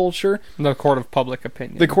cancel culture, The court of public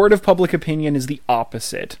opinion. the court of public opinion is the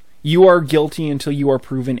opposite. You are guilty until you are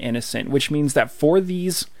proven innocent, which means that for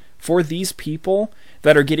these people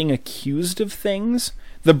that are getting accused of things,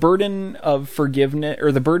 the burden of forgiveness,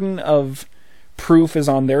 or the burden of proof, is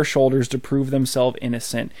on their shoulders to prove themselves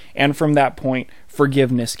innocent. And from that point,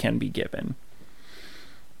 forgiveness can be given.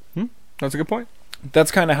 That's a good point.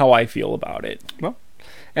 That's kind of how I feel about it. Well,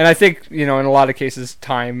 and I think, in a lot of cases,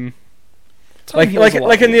 time heals a lot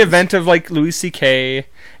like of in the things. event of like Louis C.K.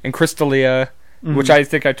 and Chris D'Elia, which I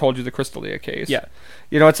think I told you the Chris D'Elia case. Yeah.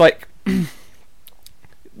 It's like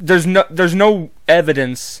there's no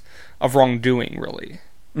evidence of wrongdoing, really.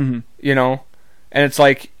 And it's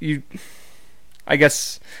like I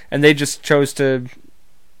guess, and they just chose to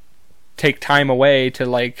take time away to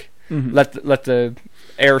like let the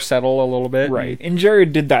air settle a little bit. Right. And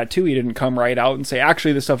Jared did that too. He didn't come right out and say,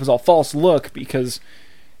 actually, this stuff is all false. Look, because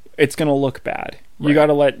it's going to look bad. Right. You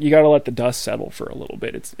gotta let the dust settle for a little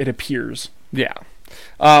bit. It appears. Yeah.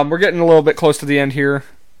 We're getting a little bit close to the end here.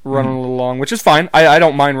 We're running a little long, which is fine. I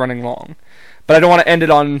don't mind running long. But I don't want to end it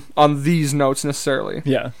on these notes necessarily.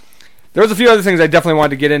 Yeah. There was a few other things I definitely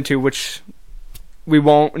wanted to get into, which we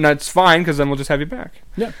won't, and that's fine, because then we'll just have you back.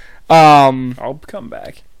 Yeah. Um, I'll come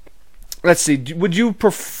back. let's see. Would you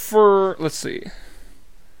prefer... Let's see.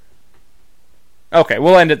 Okay,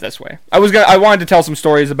 we'll end it this way. I wanted to tell some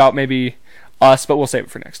stories about maybe us, but we'll save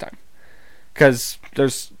it for next time. Because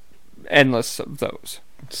there's endless of those.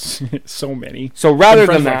 So many. So rather Been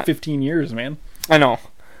friends than for that... like 15 years, man. I know.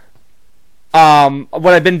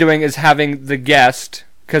 What I've been doing is having the guest,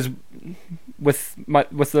 because with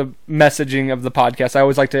the messaging of the podcast, I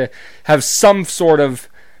always like to have some sort of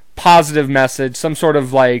positive message, some sort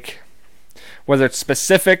of like, whether it's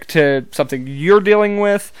specific to something you're dealing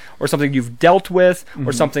with, or something you've dealt with,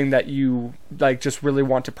 or something that you like just really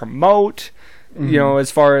want to promote.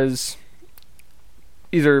 As far as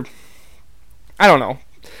either, I don't know,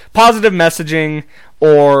 positive messaging,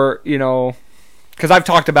 or because I've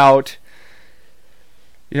talked about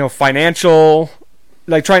financial,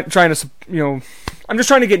 like trying to I'm just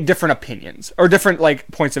trying to get different opinions or different like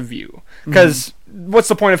points of view, because what's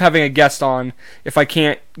the point of having a guest on if I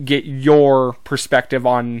can't get your perspective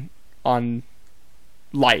on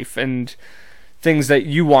life and things that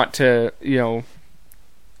you want to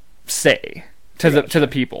say to the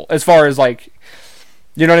people, as far as like,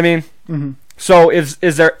 you know what I mean? So is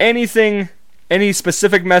there anything, any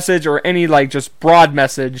specific message, or any like just broad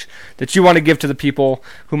message that you want to give to the people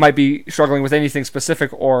who might be struggling with anything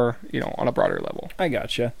specific, or on a broader level? I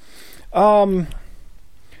gotcha.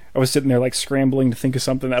 I was sitting there like scrambling to think of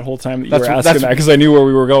something that whole time that you were asking that, because I knew where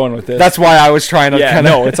we were going with this. That's why I was trying to. Yeah,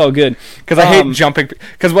 no, it's all good. Because I hate jumping.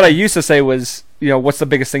 Because what I used to say was, what's the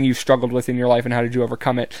biggest thing you've struggled with in your life, and how did you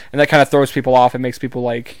overcome it? And that kind of throws people off. It makes people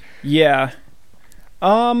like, yeah.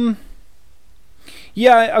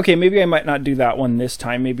 Yeah, okay, maybe I might not do that one this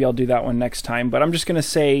time. Maybe I'll do that one next time. But I'm just going to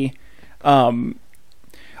say, I'll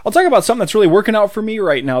talk about something that's really working out for me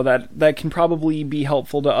right now that can probably be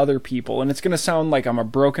helpful to other people. And it's going to sound like I'm a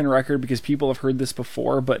broken record because people have heard this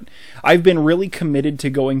before, but I've been really committed to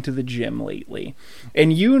going to the gym lately.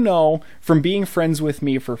 And from being friends with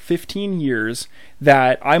me for 15 years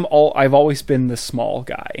that I've always been the small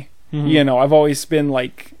guy. I've always been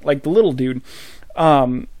like the little dude.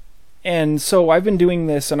 And so I've been doing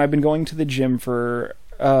this, and I've been going to the gym for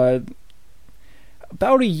about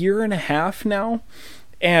a year and a half now,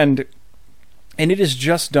 and it has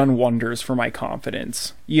just done wonders for my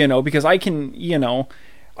confidence, because I can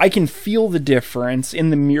feel the difference in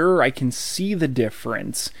the mirror. I can see the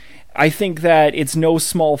difference. I think that it's no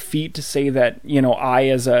small feat to say that, I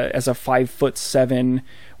as a 5'7",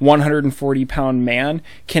 140-pound man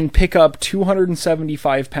can pick up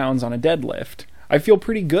 275 pounds on a deadlift. I feel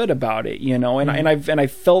pretty good about it, you know, and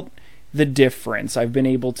I've felt the difference. I've been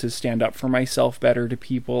able to stand up for myself better to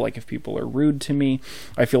people. Like if people are rude to me,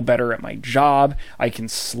 I feel better at my job. I can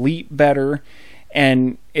sleep better.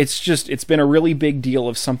 And it's been a really big deal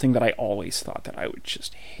of something that I always thought that I would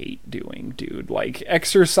just hate doing, dude. Like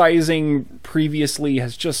exercising previously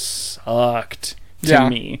has just sucked to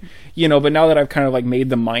me, you know, but now that I've kind of like made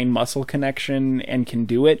the mind muscle connection and can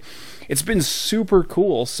do it, it's been super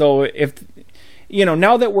cool. So if, you know,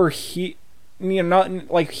 now that we're here, you know,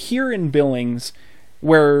 not like here in Billings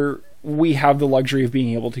where we have the luxury of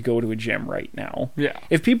being able to go to a gym right now. Yeah.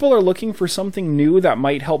 If people are looking for something new that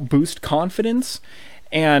might help boost confidence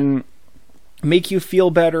and make you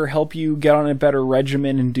feel better, help you get on a better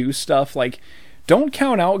regimen and do stuff, like, don't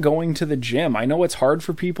count out going to the gym. I know it's hard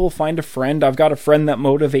for people. Find a friend. I've got a friend that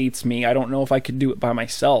motivates me. I don't know if I could do it by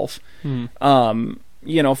myself. You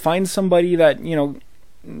know, find somebody that, you know,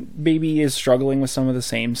 maybe is struggling with some of the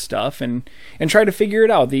same stuff and try to figure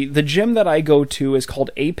it out. The gym that I go to is called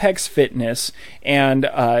Apex Fitness, and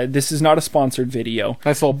this is not a sponsored video.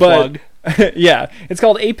 Nice little plug. Yeah, it's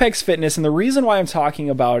called Apex Fitness, and the reason why I'm talking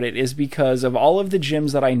about it is because of all of the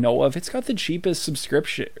gyms that I know of, it's got the cheapest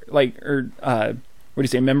subscription, like, or what do you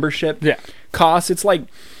say, membership costs. It's like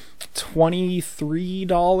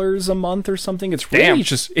 $23 a month or something. It's really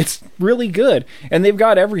it's really good, and they've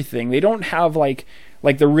got everything. They don't have like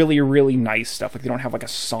the really, really nice stuff. Like they don't have like a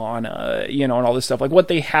sauna, you know, and all this stuff. Like what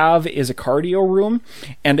they have is a cardio room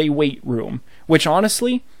and a weight room, which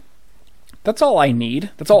honestly, that's all I need.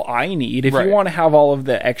 That's all I need. If you want to have all of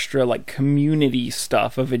the extra like community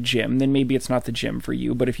stuff of a gym, then maybe it's not the gym for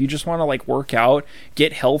you. But if you just want to like work out,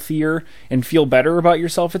 get healthier, and feel better about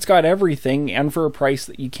yourself, it's got everything, and for a price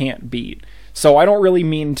that you can't beat. So I don't really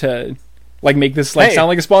mean to like make this like sound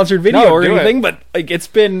like a sponsored video or anything, but like it's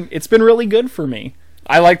been really good for me.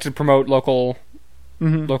 I like to promote local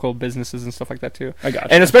businesses and stuff like that too. I got you.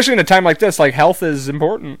 And especially in a time like this, like health is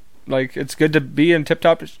important. Like it's good to be in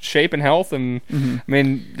tip-top shape and health, and I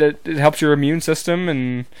mean it helps your immune system,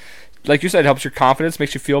 and like you said, it helps your confidence,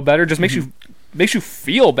 makes you feel better, just makes you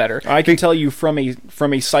feel better. I can tell you from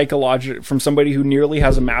somebody who nearly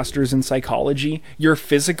has a master's in psychology, your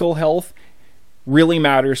physical health really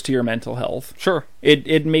matters to your mental health. Sure.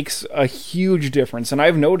 It makes a huge difference, and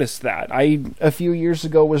I've noticed that. A few years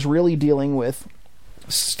ago was really dealing with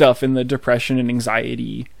stuff in the depression and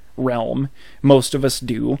anxiety realm. Most of us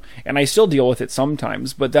do, and I still deal with it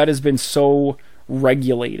sometimes, but that has been so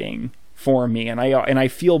regulating for me, and I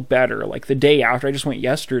feel better. Like the day after, I just went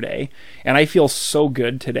yesterday, and I feel so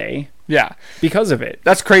good today. Yeah, because of it.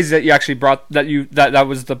 That's crazy that you actually brought that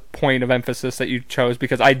was the point of emphasis that you chose,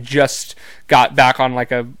 because I just got back on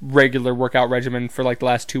like a regular workout regimen for like the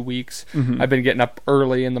last 2 weeks. I've been getting up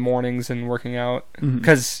early in the mornings and working out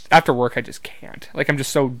because after work I just can't. Like I'm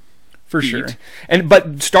just so for sure.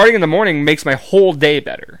 But starting in the morning makes my whole day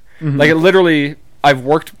better. Like it literally, I've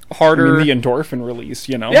worked harder. I mean, the endorphin release,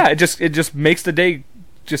 you know. Yeah, it just makes the day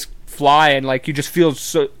just fly, and like you just feel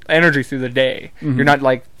so energy through the day. You're not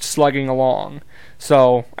like slugging along.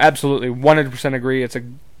 So absolutely 100% agree. It's a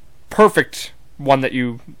perfect one that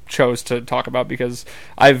you chose to talk about, because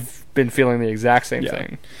I've been feeling the exact same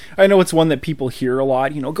thing. I know it's one that people hear a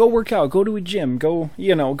lot, you know, go work out, go to a gym, go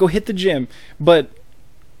hit the gym. But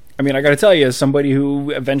I mean, I got to tell you, as somebody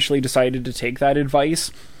who eventually decided to take that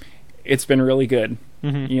advice, it's been really good,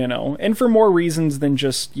 you know, and for more reasons than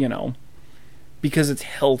just, you know, because it's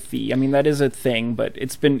healthy. I mean, that is a thing, but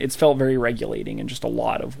it's felt very regulating in just a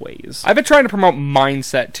lot of ways. I've been trying to promote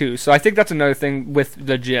mindset too, so I think that's another thing with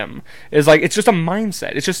the gym, is like it's just a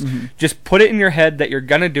mindset. It's just put it in your head that you're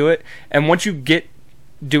gonna do it, and once you get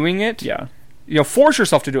doing it, you know, force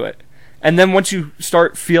yourself to do it. And then once you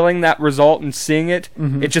start feeling that result and seeing it,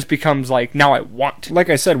 it just becomes like, now I want.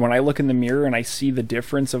 Like I said, when I look in the mirror and I see the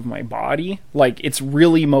difference of my body, like, it's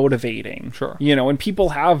really motivating. Sure. You know, and people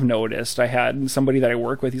have noticed. I had somebody that I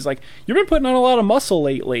work with, he's like, you've been putting on a lot of muscle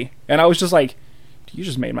lately. And I was just like, you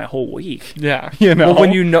just made my whole week. Yeah. You know?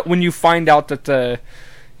 Well, when you find out that the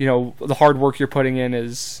hard work you're putting in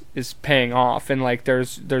is paying off, and like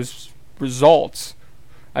there's results,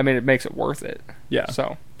 I mean, it makes it worth it. Yeah.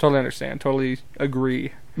 So totally understand. Totally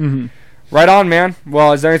agree. Right on, man.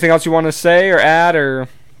 Well, is there anything else you want to say or add or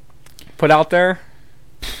put out there?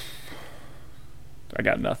 I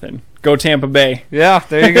got nothing. Go Tampa Bay. Yeah,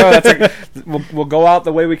 there you go. We'll go out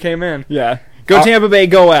the way we came in. Yeah. Go Tampa Bay,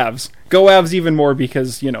 go Avs. Go Avs even more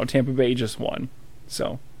because, you know, Tampa Bay just won.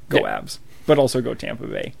 So, go Avs. But also go Tampa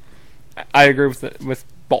Bay. I agree with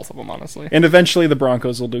both of them, honestly. And eventually the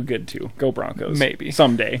Broncos will do good too. Go Broncos. Maybe.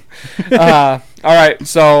 Someday. All right.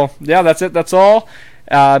 So, yeah, that's it. That's all.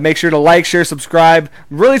 Make sure to like, share, subscribe.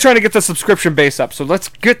 I'm really trying to get the subscription base up, so let's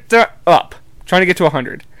get that up. Trying to get to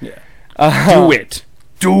 100. Yeah. Do it.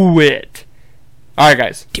 Do it. All right,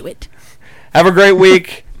 guys. Do it. Have a great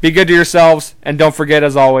week. Be good to yourselves. And don't forget,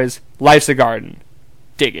 as always, life's a garden.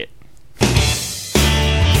 Dig it.